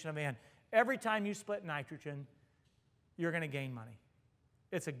application of N. Every time you split nitrogen, you're going to gain money.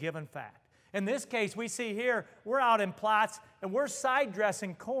 It's a given fact. In this case, we see here, we're out in plots, and we're side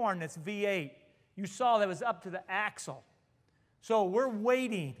dressing corn that's V8. You saw that was up to the axle. So we're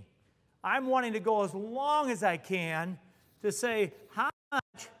waiting. I'm wanting to go as long as I can to say, how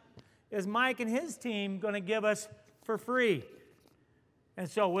much is Mike and his team going to give us for free? And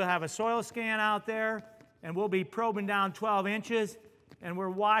so we'll have a soil scan out there, and we'll be probing down 12 inches, and we're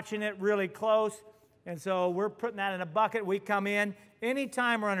watching it really close. And so we're putting that in a bucket. We come in.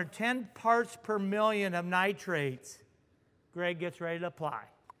 Anytime we're under 10 parts per million of nitrates, Greg gets ready to apply.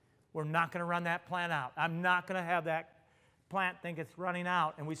 We're not going to run that plant out. I'm not going to have that plant think it's running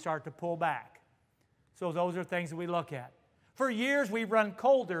out and we start to pull back. So those are things that we look at. For years, we've run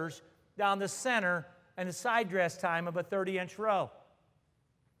colders down the center and the side dress time of a 30-inch row.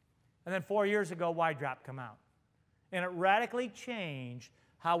 And then 4 years ago, wide drop come out. And it radically changed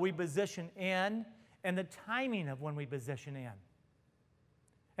how we position in and the timing of when we position in.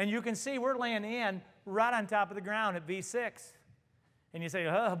 And you can see we're laying in right on top of the ground at V6. And you say,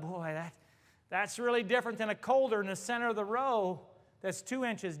 oh boy, that's really different than a colder in the center of the row that's 2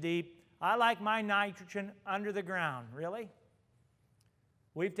 inches deep. I like my nitrogen under the ground. Really?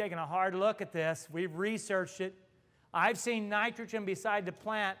 We've taken a hard look at this. We've researched it. I've seen nitrogen beside the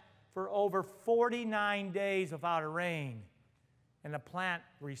plant for over 49 days without a rain. And the plant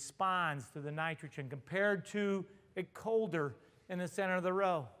responds to the nitrogen compared to a colder in the center of the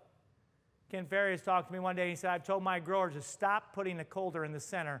row. Ken Farias talked to me one day. He said, I've told my growers to stop putting the colder in the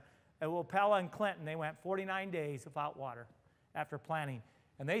center. At Wapella and Clinton, they went 49 days without water after planting.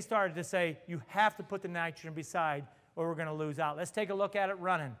 And they started to say, you have to put the nitrogen beside or we're going to lose out. Let's take a look at it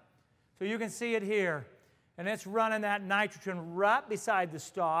running. So you can see it here. And it's running that nitrogen right beside the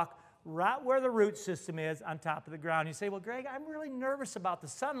stalk, right where the root system is on top of the ground. You say, well, Greg, I'm really nervous about the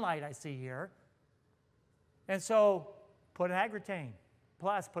sunlight I see here. And so put an Agritane.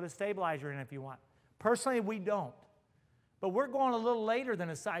 Plus, put a stabilizer in if you want. Personally, we don't. But we're going a little later than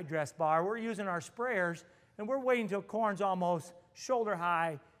a side dress bar. We're using our sprayers, and we're waiting until corn's almost shoulder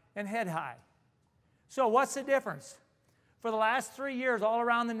high and head high. So what's the difference? For the last 3 years, all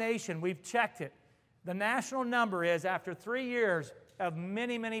around the nation, we've checked it. The national number is, after 3 years of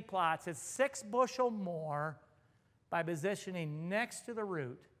many, many plots, it's 6 bushel more by positioning next to the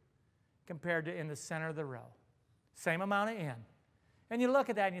root compared to in the center of the row. Same amount of N. And you look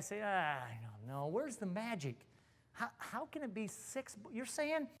at that and you say, I don't know, where's the magic? How can it be 6? You're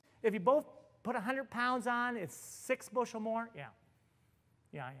saying if you both put 100 pounds on, it's 6 bushel more? Yeah.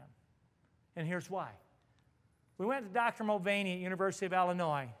 Yeah, I am. And here's why. We went to Dr. Mulvaney at University of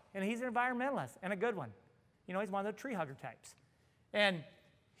Illinois, and he's an environmentalist, and a good one. You know, he's one of the tree hugger types. And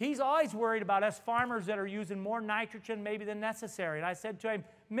he's always worried about us farmers that are using more nitrogen maybe than necessary. And I said to him,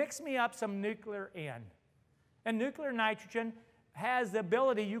 mix me up some nuclear N. And nuclear nitrogen has the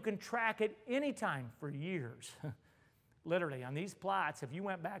ability, you can track it anytime for years. Literally, on these plots, if you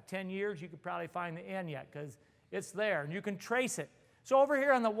went back 10 years, you could probably find the N yet because it's there, and you can trace it. So over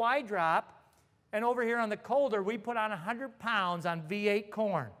here on the Y drop, and over here on the colder, we put on 100 pounds on V8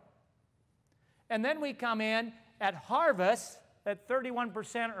 corn. And then we come in at harvest, at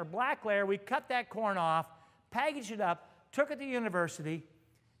 31% or black layer, we cut that corn off, packaged it up, took it to the university,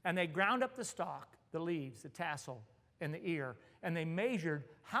 and they ground up the stalk, the leaves, the tassel, and the ear, and they measured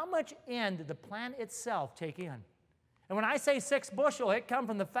how much N did the plant itself take in. And when I say 6 bushel, it comes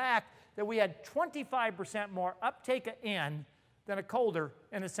from the fact that we had 25% more uptake of N than a colder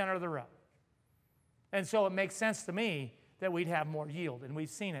in the center of the row. And so it makes sense to me that we'd have more yield, and we've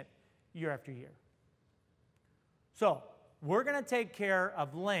seen it year after year. So we're going to take care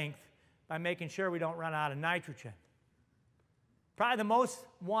of length by making sure we don't run out of nitrogen. Probably the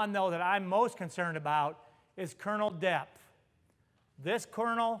one, though, that I'm most concerned about is kernel depth. This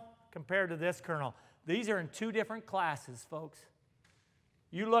kernel compared to this kernel. These are in 2 different classes, folks.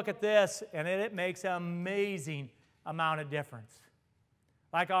 You look at this, and it makes an amazing amount of difference.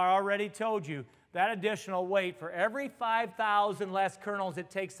 Like I already told you, that additional weight, for every 5,000 less kernels it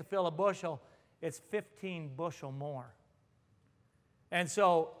takes to fill a bushel, it's 15 bushel more. And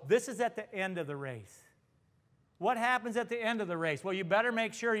so this is at the end of the race. What happens at the end of the race? Well, you better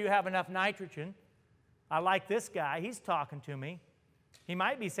make sure you have enough nitrogen. I like this guy. He's talking to me. He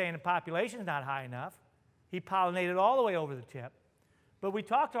might be saying the population's not high enough. He pollinated all the way over the tip. But we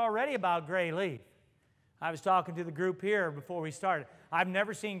talked already about gray leaf. I was talking to the group here before we started. I've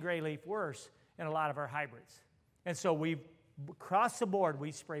never seen gray leaf worse in a lot of our hybrids. And so across the board,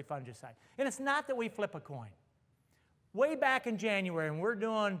 we spray fungicide. And it's not that we flip a coin. Way back in January, when we're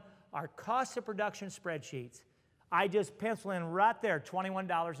doing our cost of production spreadsheets, I just pencil in right there,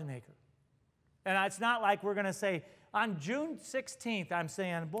 $21 an acre. And it's not like we're going to say, on June 16th, I'm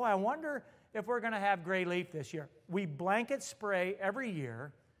saying, boy, I wonder if we're going to have gray leaf this year. We blanket spray every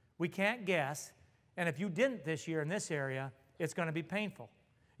year. We can't guess. And if you didn't this year in this area, it's going to be painful.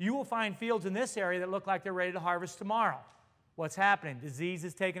 You will find fields in this area that look like they're ready to harvest tomorrow. What's happening? Disease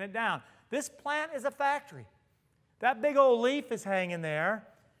is taking it down. This plant is a factory. That big old leaf is hanging there,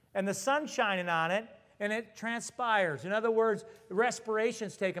 and the sun's shining on it, and it transpires. In other words,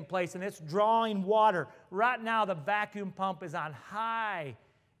 respiration's taking place, and it's drawing water. Right now, the vacuum pump is on high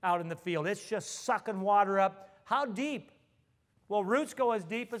out in the field. It's just sucking water up. How deep? Well, roots go as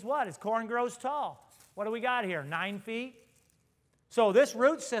deep as what? As corn grows tall. What do we got here? 9 feet? So this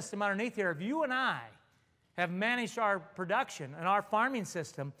root system underneath here, if you and I have managed our production and our farming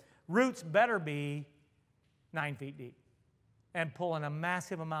system, roots better be 9 feet deep and pulling a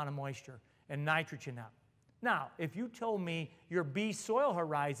massive amount of moisture and nitrogen up. Now, if you told me your B soil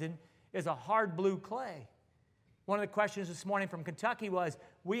horizon is a hard blue clay, one of the questions this morning from Kentucky was,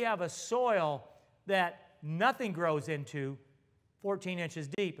 we have a soil that nothing grows into 14 inches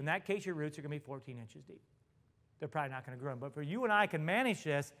deep. In that case, your roots are going to be 14 inches deep. They're probably not going to grow. But for you and I can manage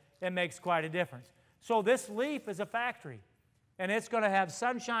this, it makes quite a difference. So this leaf is a factory, and it's going to have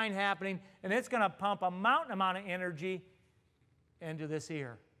sunshine happening, and it's going to pump a mountain amount of energy into this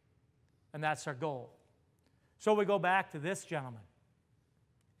ear. And that's our goal. So we go back to this gentleman.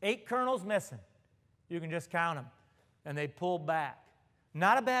 8 kernels missing. You can just count them. And they pulled back.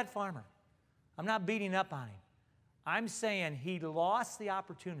 Not a bad farmer. I'm not beating up on him. I'm saying he lost the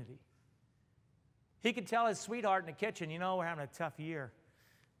opportunity. He could tell his sweetheart in the kitchen, you know, we're having a tough year.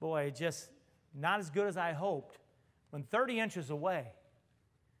 Boy, just not as good as I hoped. When 30 inches away,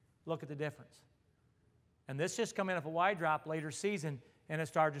 look at the difference. And this just come in off a wide drop later season, and it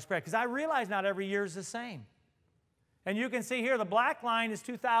started to spread. Because I realize not every year is the same. And you can see here the black line is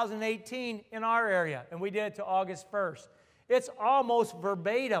 2018 in our area, and we did it to August 1st. It's almost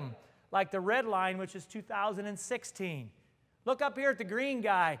verbatim like the red line, which is 2016. Look up here at the green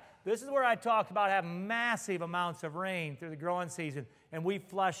guy. This is where I talked about having massive amounts of rain through the growing season, and we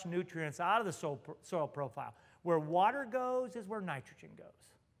flush nutrients out of the soil profile. Where water goes is where nitrogen goes.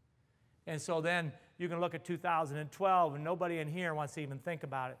 And so then you can look at 2012, and nobody in here wants to even think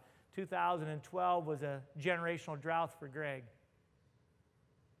about it. 2012 was a generational drought for Greg.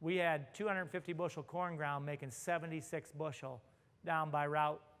 We had 250 bushel corn ground making 76 bushel down by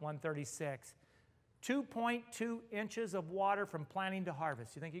Route 136. 2.2 inches of water from planting to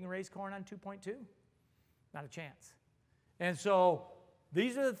harvest. You think you can raise corn on 2.2? Not a chance. And so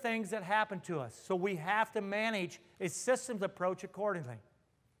these are the things that happen to us. So we have to manage a systems approach accordingly.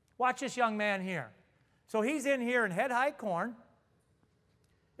 Watch this young man here. So he's in here in head-high corn.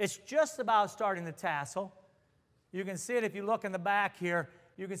 It's just about starting to tassel. You can see it if you look in the back here.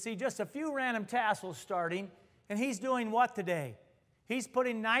 You can see just a few random tassels starting. And he's doing what today? He's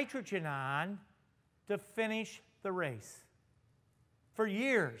putting nitrogen on to finish the race. For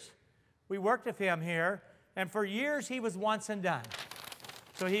years, we worked with him here, and for years he was once and done.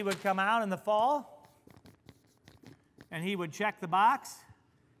 So he would come out in the fall, and he would check the box,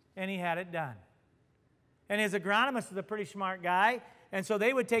 and he had it done. And his agronomist is a pretty smart guy, and so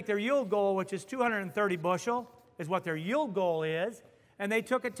they would take their yield goal, which is 230 bushel, is what their yield goal is, and they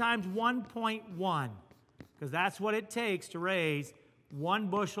took it times 1.1, because that's what it takes to raise 1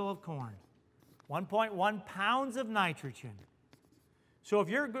 bushel of corn. 1.1 pounds of nitrogen. So if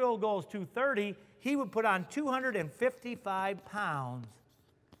your yield goal is 230, he would put on 255 pounds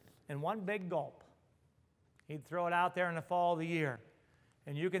in one big gulp. He'd throw it out there in the fall of the year.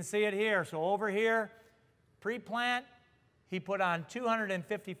 And you can see it here. So over here, pre-plant, he put on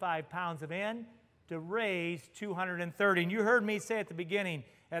 255 pounds of N to raise 230. And you heard me say at the beginning,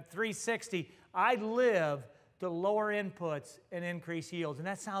 at 360, I live to lower inputs and increase yields. And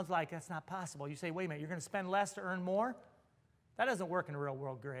that sounds like that's not possible. You say, wait a minute, you're going to spend less to earn more? That doesn't work in the real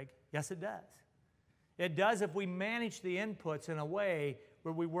world, Greg. Yes, it does. It does if we manage the inputs in a way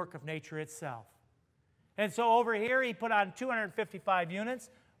where we work with nature itself. And so over here, he put on 255 units.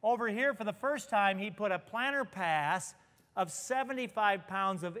 Over here, for the first time, he put a planter pass of 75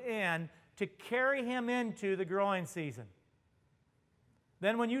 pounds of N to carry him into the growing season.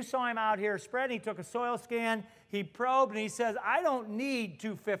 Then when you saw him out here spreading, he took a soil scan, he probed, and he says, I don't need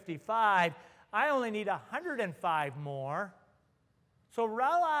 255, I only need 105 more. So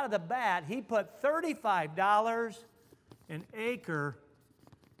right out of the bat, he put $35 an acre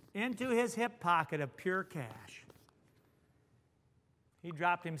into his hip pocket of pure cash. He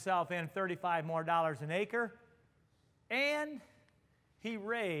dropped himself in $35 more an acre, and he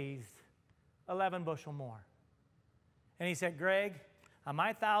raised 11 bushel more. And he said, Greg, on my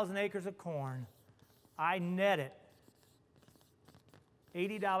 1,000 acres of corn, I netted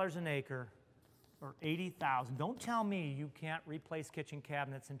 $80 an acre, or $80,000. Don't tell me you can't replace kitchen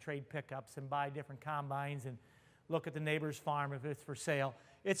cabinets and trade pickups and buy different combines and look at the neighbor's farm if it's for sale.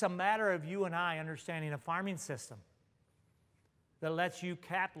 It's a matter of you and I understanding a farming system that lets you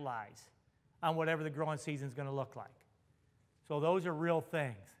capitalize on whatever the growing season is going to look like. So those are real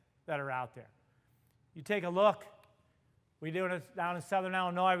things that are out there. You take a look. We do it down in southern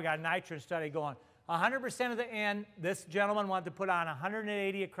Illinois. We got a nitrogen study going. 100% of the N, this gentleman wanted to put on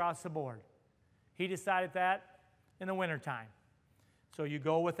 180 across the board. He decided that in the wintertime. So you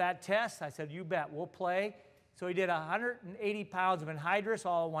go with that test. I said, you bet, we'll play. So he did 180 pounds of anhydrous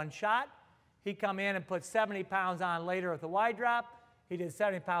all in one shot. He come in and put 70 pounds on later with the Y drop. He did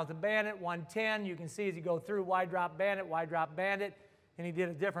 70 pounds of Bandit, 110. You can see as you go through Y drop Bandit, and he did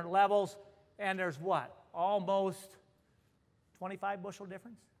at different levels. And there's what? Almost 25 bushel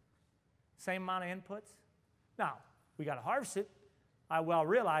difference? Same amount of inputs? Now, we got to harvest it. I well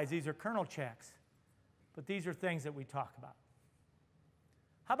realize these are kernel checks, but these are things that we talk about.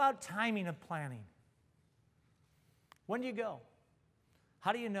 How about timing of planting? When do you go?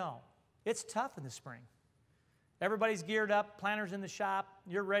 How do you know? It's tough in the spring. Everybody's geared up, planters in the shop,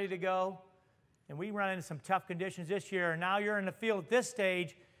 you're ready to go, and we run into some tough conditions this year, and now you're in the field at this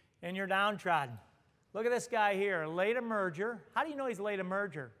stage, and you're downtrodden. Look at this guy here, late emerger. How do you know he's late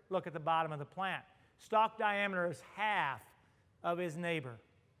emerger? Look at the bottom of the plant. Stalk diameter is half of his neighbor.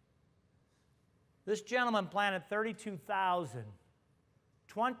 This gentleman planted 32,000,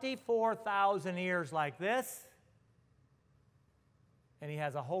 24,000 ears like this, and he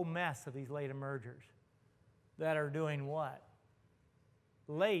has a whole mess of these late emergers that are doing what?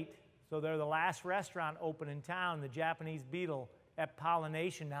 Late, so they're the last restaurant open in town, the Japanese beetle at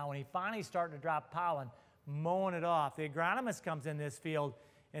pollination now. When he finally starting to drop pollen, mowing it off. The agronomist comes in this field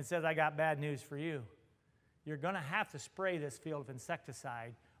and says, I got bad news for you. You're going to have to spray this field with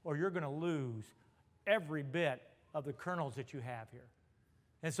insecticide or you're going to lose every bit of the kernels that you have here.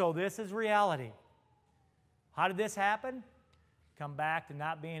 And so this is reality. How did this happen? Come back to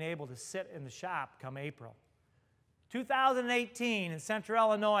not being able to sit in the shop come April. 2018 in central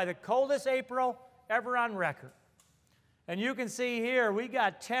Illinois, the coldest April ever on record. And you can see here, we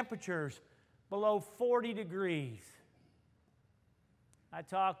got temperatures below 40 degrees. I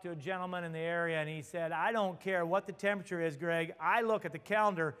talked to a gentleman in the area, and he said, I don't care what the temperature is, Greg. I look at the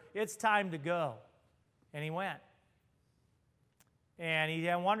calendar, it's time to go. And he went. And he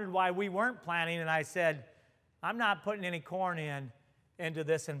wondered why we weren't planting, and I said, I'm not putting any corn into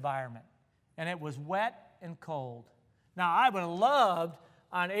this environment. And it was wet and cold. Now, I would have loved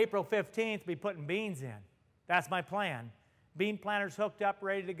on April 15th to be putting beans in. That's my plan. Bean planters hooked up,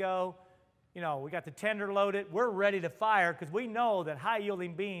 ready to go. You know, we got the tender loaded. We're ready to fire because we know that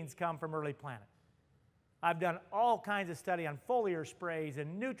high-yielding beans come from early planting. I've done all kinds of study on foliar sprays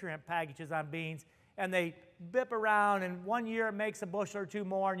and nutrient packages on beans, and they bip around, and 1 year it makes a bushel or two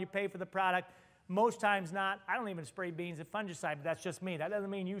more, and you pay for the product. Most times not. I don't even spray beans with fungicide, but that's just me. That doesn't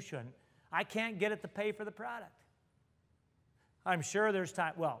mean you shouldn't. I can't get it to pay for the product. I'm sure there's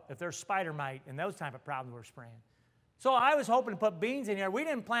time, well, if there's spider mite and those type of problems we're spraying. So I was hoping to put beans in here. We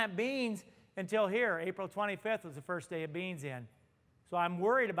didn't plant beans until here. April 25th was the first day of beans in. So I'm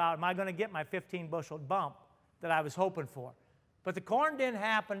worried about, am I going to get my 15 bushel bump that I was hoping for? But the corn didn't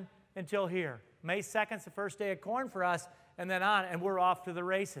happen until here. May 2nd is the first day of corn for us, and then on, and we're off to the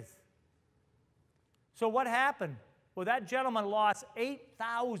races. So what happened? Well, that gentleman lost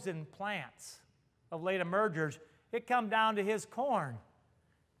 8,000 plants of late emergers. It come down to his corn.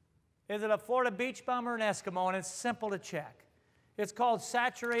 Is it a Florida beach bum or an Eskimo? And it's simple to check. It's called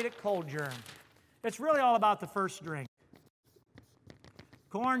saturated cold germ. It's really all about the first drink.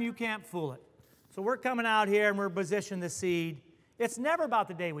 Corn, you can't fool it. So we're coming out here and we're positioning the seed. It's never about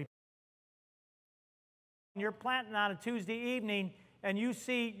the day we plant. You're planting on a Tuesday evening and you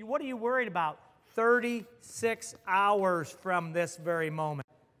see, what are you worried about? 36 hours from this very moment.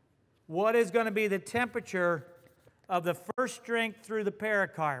 What is going to be the temperature of the first drink through the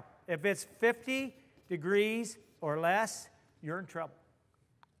pericarp? If it's 50 degrees or less, you're in trouble.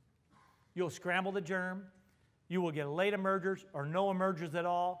 You'll scramble the germ. You will get late emergers or no emergers at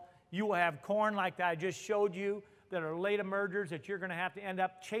all. You will have corn like that I just showed you that are late emergers that you're going to have to end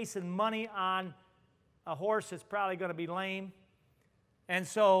up chasing money on a horse that's probably going to be lame. And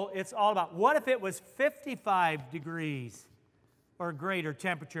so it's all about, what if it was 55 degrees or greater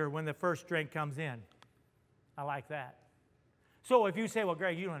temperature when the first drink comes in? I like that. So if you say, well,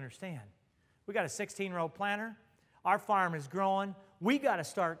 Greg, you don't understand. We got a 16-row planter. Our farm is growing. We got to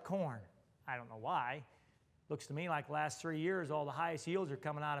start corn. I don't know why. Looks to me like the last 3 years, all the highest yields are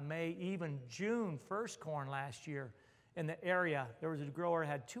coming out of May, even June, first corn last year. In the area, there was a grower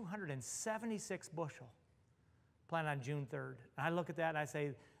had 276 bushel planted on June 3rd. And I look at that and I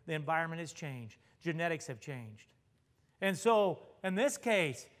say, the environment has changed. Genetics have changed. And so, in this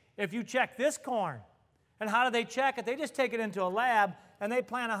case, if you check this corn, and how do they check it? They just take it into a lab and they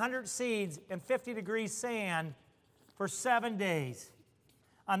plant 100 seeds in 50 degrees sand for 7 days.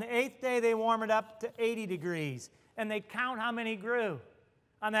 On the 8th day, they warm it up to 80 degrees, and they count how many grew.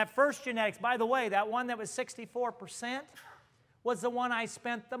 On that first genetics, by the way, that one that was 64% was the one I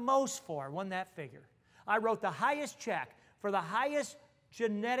spent the most for, won that figure. I wrote the highest check for the highest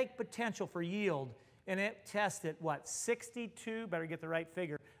genetic potential for yield, and it tested, what, 62? Better get the right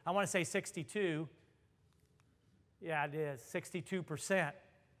figure. I want to say 62. Yeah, it is, 62%.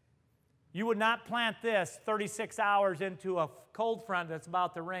 You would not plant this 36 hours into a cold front that's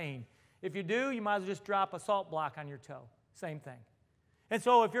about to rain. If you do, you might as well just drop a salt block on your toe. Same thing. And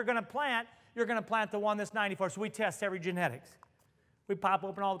so if you're going to plant, you're going to plant the one that's 94. So we test every genetics. We pop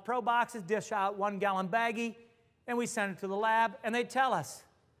open all the pro boxes, dish out 1 gallon baggie, and we send it to the lab, and they tell us.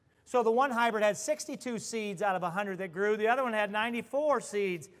 So the one hybrid had 62 seeds out of 100 that grew. The other one had 94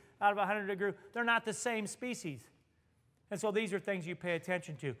 seeds out of 100 that grew. They're not the same species. And so these are things you pay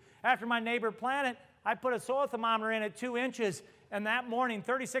attention to. After my neighbor planted, I put a soil thermometer in at 2 inches, and that morning,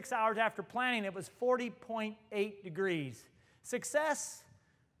 36 hours after planting, it was 40.8 degrees. Success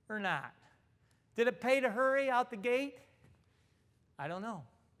or not? Did it pay to hurry out the gate? I don't know.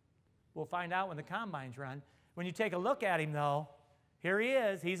 We'll find out when the combines run. When you take a look at him, though, here he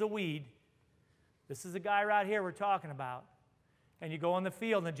is. He's a weed. This is the guy right here we're talking about. And you go in the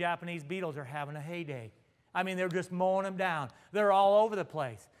field, and the Japanese beetles are having a heyday. I mean, they're just mowing them down. They're all over the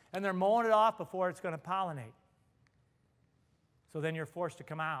place. And they're mowing it off before it's going to pollinate. So then you're forced to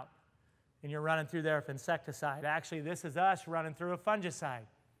come out. And you're running through there with insecticide. Actually, this is us running through a fungicide.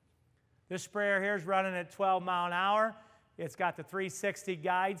 This sprayer here is running at 12 mile an hour. It's got the 360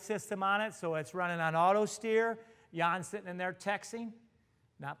 guide system on it, so it's running on auto steer. Jan's sitting in there texting,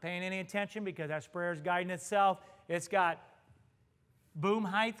 not paying any attention because that sprayer is guiding itself. It's got boom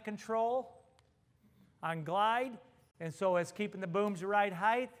height control on glide. And so it's keeping the booms the right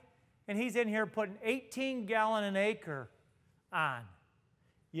height. And he's in here putting 18 gallon an acre on.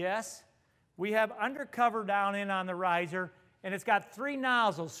 Yes, we have undercover down in on the riser, and it's got 3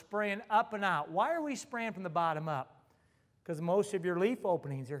 nozzles spraying up and out. Why are we spraying from the bottom up? Because most of your leaf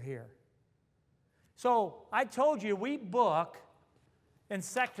openings are here. So I told you we book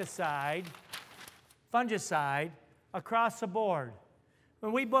insecticide, fungicide across the board.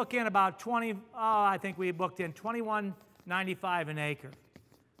 When we book in about I think we booked in $21.95 an acre.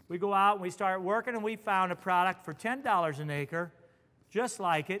 We go out and we start working, and we found a product for $10 an acre, just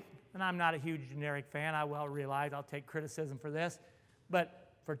like it. And I'm not a huge generic fan. I well realize I'll take criticism for this.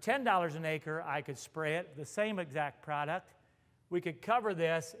 But for $10 an acre, I could spray it, the same exact product. We could cover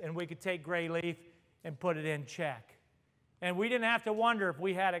this, and we could take gray leaf and put it in check. And we didn't have to wonder if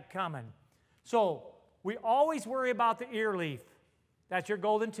we had it coming. So we always worry about the ear leaf. That's your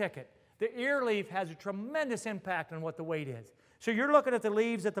golden ticket. The ear leaf has a tremendous impact on what the weight is. So you're looking at the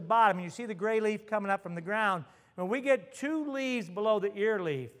leaves at the bottom, and you see the gray leaf coming up from the ground. When we get 2 leaves below the ear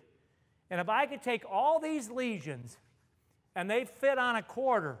leaf, and if I could take all these lesions and they fit on a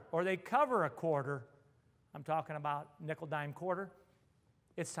quarter or they cover a quarter, I'm talking about nickel, dime, quarter,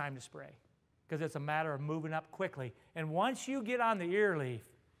 it's time to spray because it's a matter of moving up quickly. And once you get on the ear leaf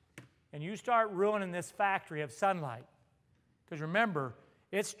and you start ruining this factory of sunlight, because remember,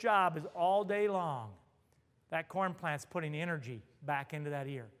 its job is all day long. That corn plant's putting energy back into that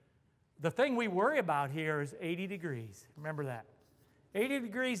ear. The thing we worry about here is 80 degrees. Remember that. 80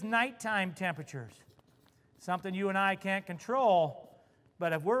 degrees nighttime temperatures. Something you and I can't control,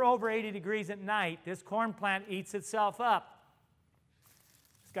 but if we're over 80 degrees at night, this corn plant eats itself up.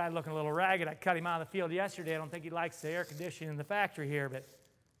 This guy looking a little ragged. I cut him out of the field yesterday. I don't think he likes the air conditioning in the factory here, but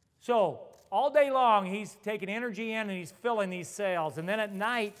so all day long, he's taking energy in and he's filling these cells. And then at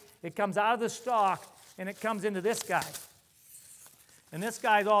night, it comes out of the stalk and it comes into this guy. And this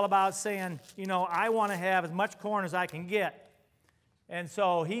guy's all about saying, you know, I want to have as much corn as I can get. And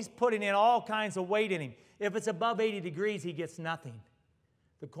so he's putting in all kinds of weight in him. If it's above 80 degrees, he gets nothing.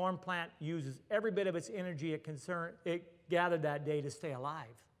 The corn plant uses every bit of its energy it gathered that day to stay alive.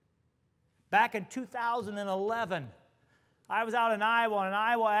 Back in 2011, I was out in Iowa, and an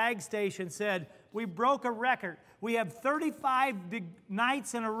Iowa ag station said, we broke a record. We have 35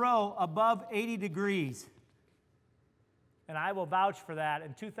 nights in a row above 80 degrees. And I will vouch for that.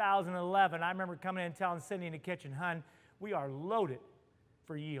 In 2011, I remember coming in and telling Cindy in the kitchen, hun, we are loaded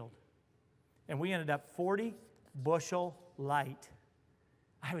for yield. And we ended up 40 bushel light.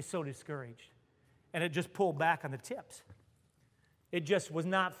 I was so discouraged. And it just pulled back on the tips. It just was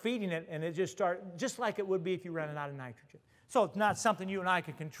not feeding it, and it just started, just like it would be if you ran it out of nitrogen. So it's not something you and I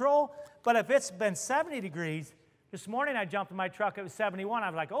can control, but if it's been 70 degrees, this morning I jumped in my truck, it was 71. I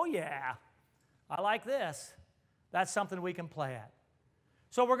was like, oh yeah, I like this. That's something we can play at.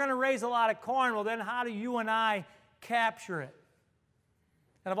 So we're going to raise a lot of corn. Well, then how do you and I capture it?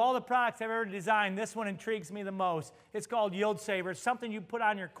 And of all the products I've ever designed, this one intrigues me the most. It's called Yield Saver. It's something you put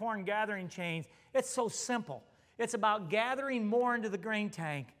on your corn gathering chains. It's so simple. It's about gathering more into the grain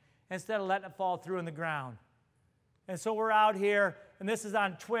tank instead of letting it fall through in the ground. And so we're out here, and this is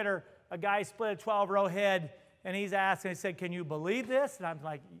on Twitter. A guy split a 12-row head, and he's asking, he said, can you believe this? And I'm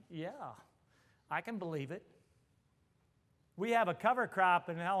like, yeah, I can believe it. We have a cover crop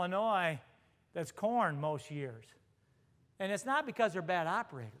in Illinois that's corn most years. And it's not because they're bad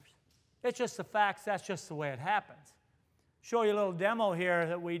operators. It's just the facts, that's just the way it happens. Show you a little demo here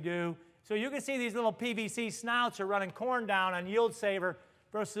that we do. So you can see these little PVC snouts are running corn down on Yield Saver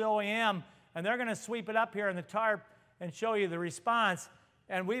versus OEM, and they're going to sweep it up here in the tarp and show you the response.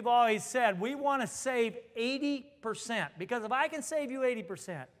 And we've always said we want to save 80%, because if I can save you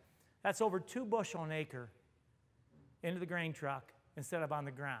 80%, that's over 2 bushel an acre into the grain truck instead of on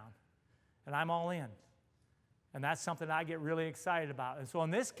the ground. And I'm all in. And that's something I get really excited about. And so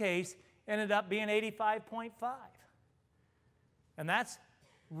in this case, ended up being 85.5. And that's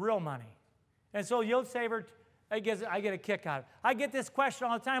real money. And so Yield Saver, I get a kick out of it. I get this question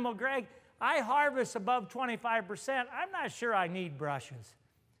all the time, well, Greg, I harvest above 25%. I'm not sure I need brushes.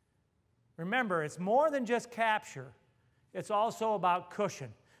 Remember, it's more than just capture. It's also about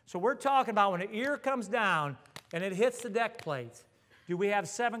cushion. So we're talking about when an ear comes down and it hits the deck plates, do we have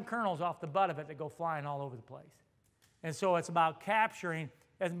 7 kernels off the butt of it that go flying all over the place? And so it's about capturing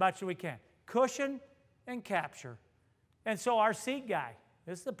as much as we can. Cushion and capture. And so our seed guy,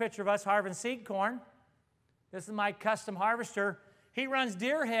 this is a picture of us harvesting seed corn. This is my custom harvester. He runs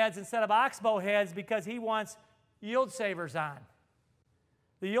deer heads instead of oxbow heads because he wants Yield Savers on.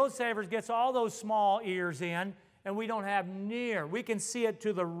 The Yield Savers gets all those small ears in, and we don't have near. We can see it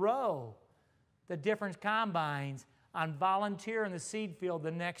to the row, the different combines on volunteer in the seed field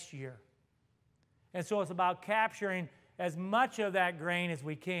the next year. And so it's about capturing as much of that grain as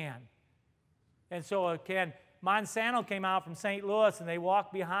we can. And so again, Monsanto came out from St. Louis and they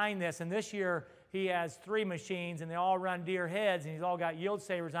walked behind this, and this year he has 3 machines and they all run deer heads and he's all got yield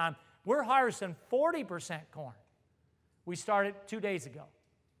savers on. We're harvesting 40% corn. We started 2 days ago.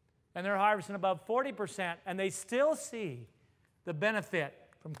 And they're harvesting above 40%, and they still see the benefit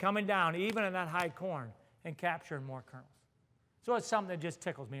from coming down, even in that high corn, and capturing more kernels. So it's something that just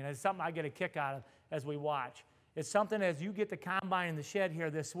tickles me, and it's something I get a kick out of as we watch. It's something as you get the combine in the shed here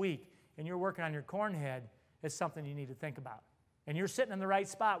this week, and you're working on your corn head, it's something you need to think about. And you're sitting in the right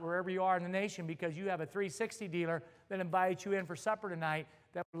spot wherever you are in the nation because you have a 360 dealer that invites you in for supper tonight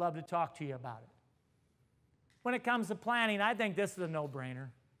that would love to talk to you about it. When it comes to planting, I think this is a no-brainer.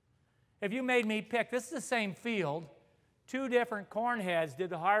 If you made me pick, this is the same field. 2 different corn heads did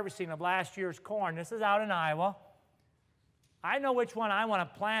the harvesting of last year's corn. This is out in Iowa. I know which one I want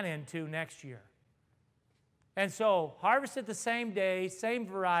to plant into next year. And so harvest it the same day, same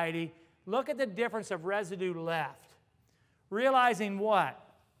variety. Look at the difference of residue left. Realizing what?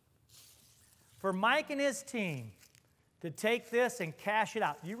 For Mike and his team to take this and cash it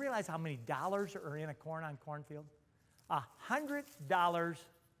out. Do you realize how many dollars are in a corn-on-corn field? $100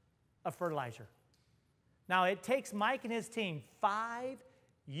 of fertilizer. Now, it takes Mike and his team 5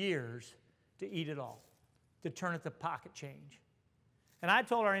 years to eat it all, to turn it to pocket change. And I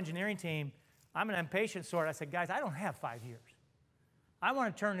told our engineering team, I'm an impatient sort. I said, guys, I don't have 5 years. I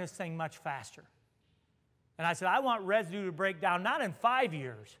want to turn this thing much faster. And I said, I want residue to break down, not in 5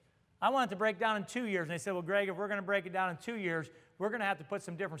 years. I want it to break down in 2 years. And they said, well, Greg, if we're going to break it down in 2 years, we're going to have to put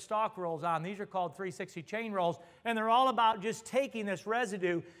some different stalk rolls on. These are called 360 chain rolls, and they're all about just taking this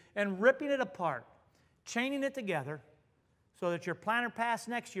residue and ripping it apart, chaining it together so that your planter pass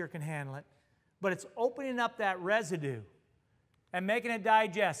next year can handle it, but it's opening up that residue and making it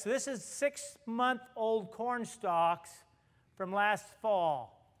digest. So this is 6-month-old corn stalks from last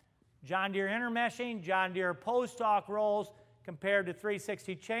fall. John Deere intermeshing, John Deere post stalk rolls compared to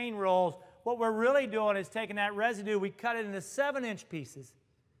 360 chain rolls. What we're really doing is taking that residue, we cut it into 7-inch pieces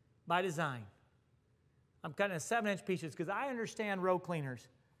by design. I'm cutting it into 7-inch pieces because I understand row cleaners.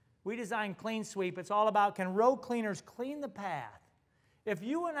 We design Clean Sweep. It's all about, can row cleaners clean the path? If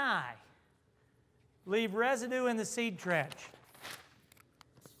you and I leave residue in the seed trench,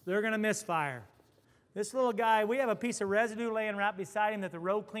 they're going to misfire. This little guy, we have a piece of residue laying right beside him that the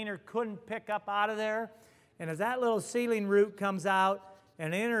row cleaner couldn't pick up out of there. And as that little seedling root comes out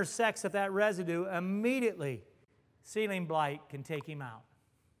and intersects with that residue, immediately seedling blight can take him out.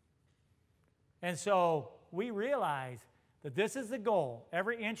 And so we realize that this is the goal.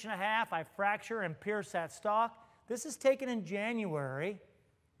 Every 1.5 inches, I fracture and pierce that stalk. This is taken in January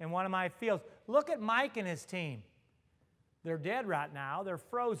in one of my fields. Look at Mike and his team. They're dead right now. They're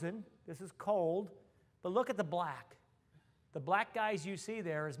frozen. This is cold. But look at the black. The black guys you see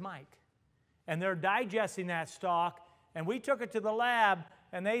there is Mike. And they're digesting that stalk. And we took it to the lab,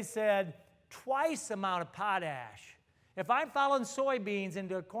 and they said twice the amount of potash. If I'm following soybeans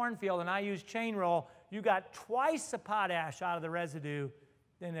into a cornfield and I use chain roll, you got twice the potash out of the residue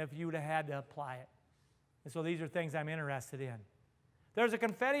than if you would have had to apply it. And so these are things I'm interested in. There's a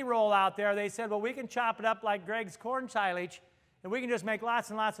confetti roll out there. They said, well, we can chop it up like Greg's corn silage, and we can just make lots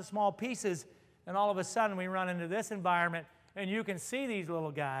and lots of small pieces, and all of a sudden we run into this environment, and you can see these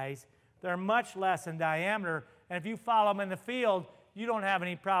little guys. They're much less in diameter, and if you follow them in the field, you don't have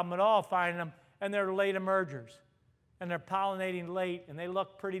any problem at all finding them, and they're late emergers, and they're pollinating late, and they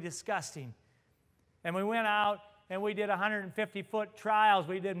look pretty disgusting. And we went out, and we did 150-foot trials.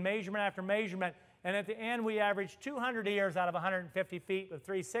 We did measurement after measurement, and at the end, we averaged 200 ears out of 150 feet with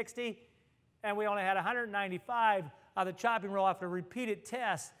 360, and we only had 195 out of the chopping roll after repeated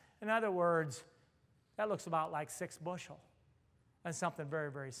tests. In other words, that looks about like 6 bushel, and something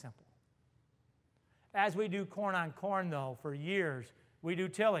very, very simple. As we do corn on corn, though, for years, we do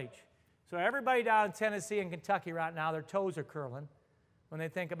tillage. So everybody down in Tennessee and Kentucky right now, their toes are curling when they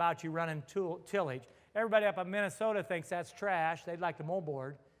think about you running tillage. Everybody up in Minnesota thinks that's trash. They'd like to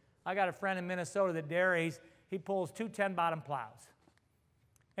moldboard. I got a friend in Minnesota that dairies. He pulls 2 10-bottom plows.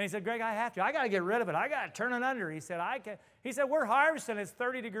 And he said, Greg, I have to. I got to get rid of it. I got to turn it under. He said, we're harvesting. It's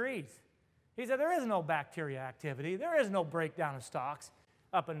 30 degrees. He said, there is no bacteria activity. There is no breakdown of stalks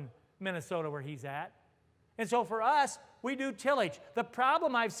up in Minnesota where he's at. And so for us, we do tillage. The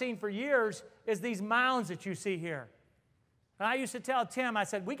problem I've seen for years is these mounds that you see here. And I used to tell Tim, I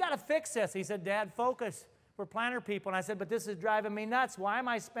said, we got to fix this. He said, Dad, focus. We're planter people. And I said, but this is driving me nuts. Why am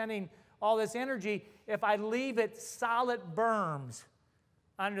I spending all this energy if I leave it solid berms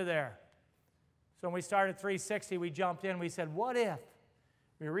under there? So when we started 360, we jumped in. We said, what if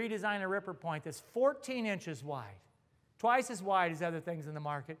we redesign a ripper point that's 14 inches wide, twice as wide as other things in the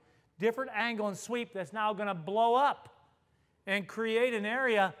market, different angle and sweep that's now going to blow up and create an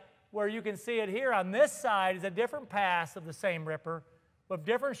area where you can see it here. On this side is a different pass of the same ripper with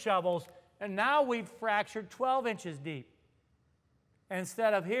different shovels, and now we've fractured 12 inches deep.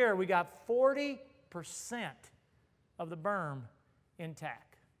 Instead of here, we got 40% of the berm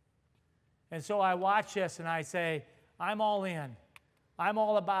intact. And so I watch this and I say, I'm all in. I'm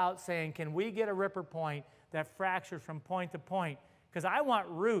all about saying, can we get a ripper point that fractures from point to point? Because I want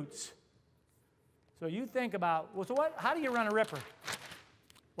roots. So you think about, well, so how do you run a ripper?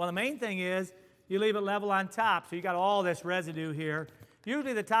 Well, the main thing is you leave it level on top. So you got all this residue here.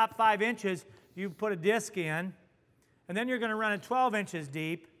 Usually the top 5 inches, you put a disc in, and then you're going to run it 12 inches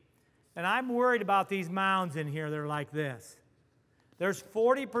deep. And I'm worried about these mounds in here that are like this. There's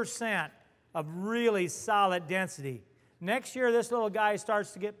 40% of really solid density. Next year, this little guy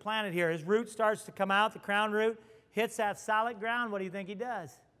starts to get planted here. His root starts to come out, the crown root, hits that solid ground. What do you think he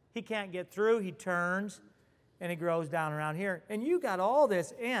does? He can't get through. He turns, and he grows down around here. And you got all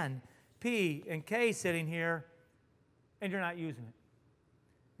this N, P, and K sitting here, and you're not using it.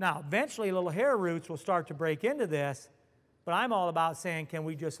 Now, eventually, little hair roots will start to break into this, but I'm all about saying, can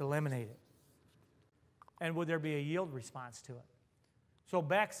we just eliminate it? And would there be a yield response to it? So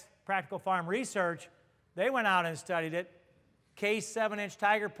Beck's Practical Farm Research, they went out and studied it. Case 7-inch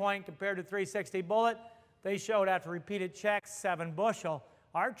Tiger Point compared to 360 bullet. They showed after repeated checks, 7 bushel.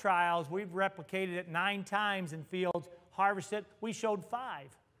 Our trials, we've replicated it 9 times in fields, harvested, we showed 5.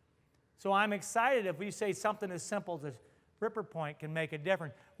 So I'm excited if we say something as simple as ripper point can make a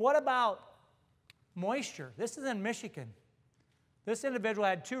difference. What about moisture? This is in Michigan. This individual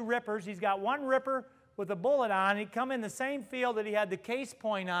had 2 rippers. He's got 1 ripper with a bullet on. He'd come in the same field that he had the case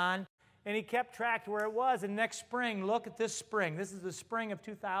point on, and he kept track to where it was. And next spring, look at this spring. This is the spring of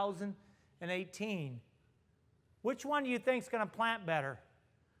 2018. Which one do you think is going to plant better?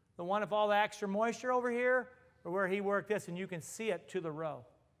 The one with all the extra moisture over here, or where he worked this, and you can see it to the row?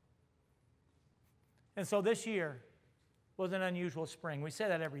 And so this year was an unusual spring. We say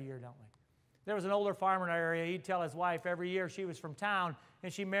that every year, don't we? There was an older farmer in our area. He'd tell his wife every year, she was from town,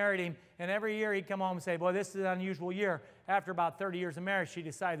 and she married him, and every year he'd come home and say, boy, this is an unusual year. After about 30 years of marriage, she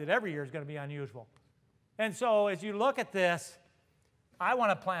decided that every year is going to be unusual. And so as you look at this, I want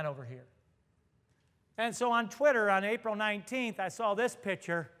to plant over here. And so on Twitter, on April 19th, I saw this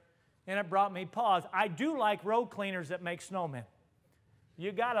picture, and it brought me pause. I do like road cleaners that make snowmen.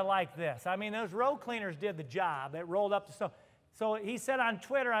 You got to like this. I mean, those road cleaners did the job. It rolled up the snow. So he said on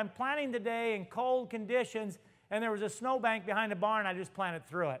Twitter, I'm planting today in cold conditions, and there was a snowbank behind the barn. I just planted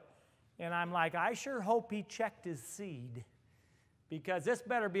through it. And I'm like, I sure hope he checked his seed, because this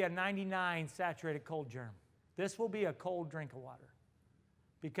better be a 99 saturated cold germ. This will be a cold drink of water,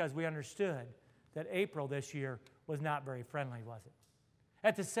 because we understood that April this year was not very friendly, was it?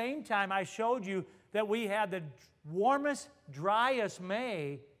 At the same time, I showed you that we had the warmest, driest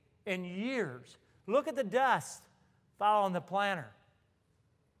May in years. Look at the dust following the planter.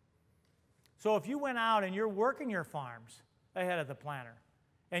 So if you went out and you're working your farms ahead of the planter,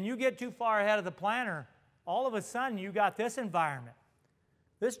 and you get too far ahead of the planter, all of a sudden you got this environment.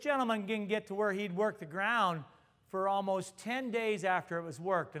 This gentleman didn't get to where he'd worked the ground for almost 10 days after it was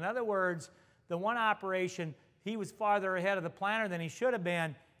worked. In other words, the one operation, he was farther ahead of the planter than he should have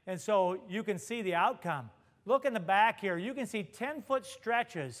been, and so you can see the outcome. Look in the back here. You can see 10-foot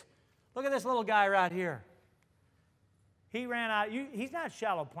stretches. Look at this little guy right here. He ran out. He's not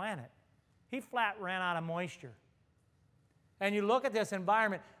shallow planted. He flat ran out of moisture. And you look at this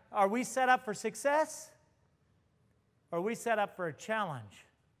environment. Are we set up for success? Or are we set up for a challenge?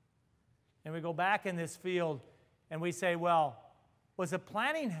 And we go back in this field and we say, well, was the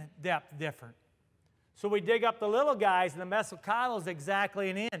planting depth different? So we dig up the little guys, and the mesocotyl is exactly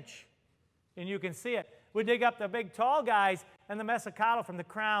an inch. And you can see it. We dig up the big tall guys, and the mesocotyl from the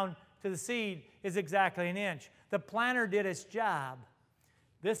crown to the seed is exactly an inch. The planter did its job.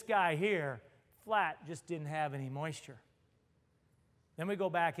 This guy here, flat, just didn't have any moisture. Then we go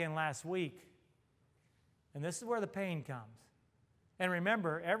back in last week, and this is where the pain comes. And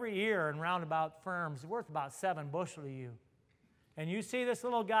remember, every ear in roundabout firms is worth about 7 bushel to you. And you see this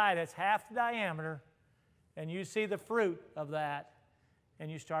little guy that's half the diameter, and you see the fruit of that, and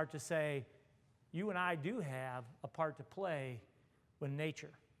you start to say, you and I do have a part to play with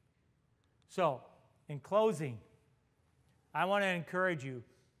nature. So, in closing, I want to encourage you.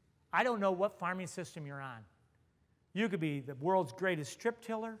 I don't know what farming system you're on. You could be the world's greatest strip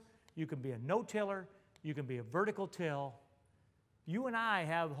tiller, you can be a no-tiller, you can be a vertical till. You and I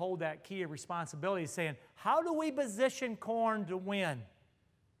hold that key of responsibility, saying, how do we position corn to win?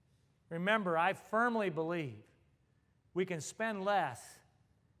 Remember, I firmly believe we can spend less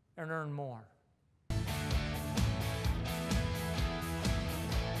and earn more.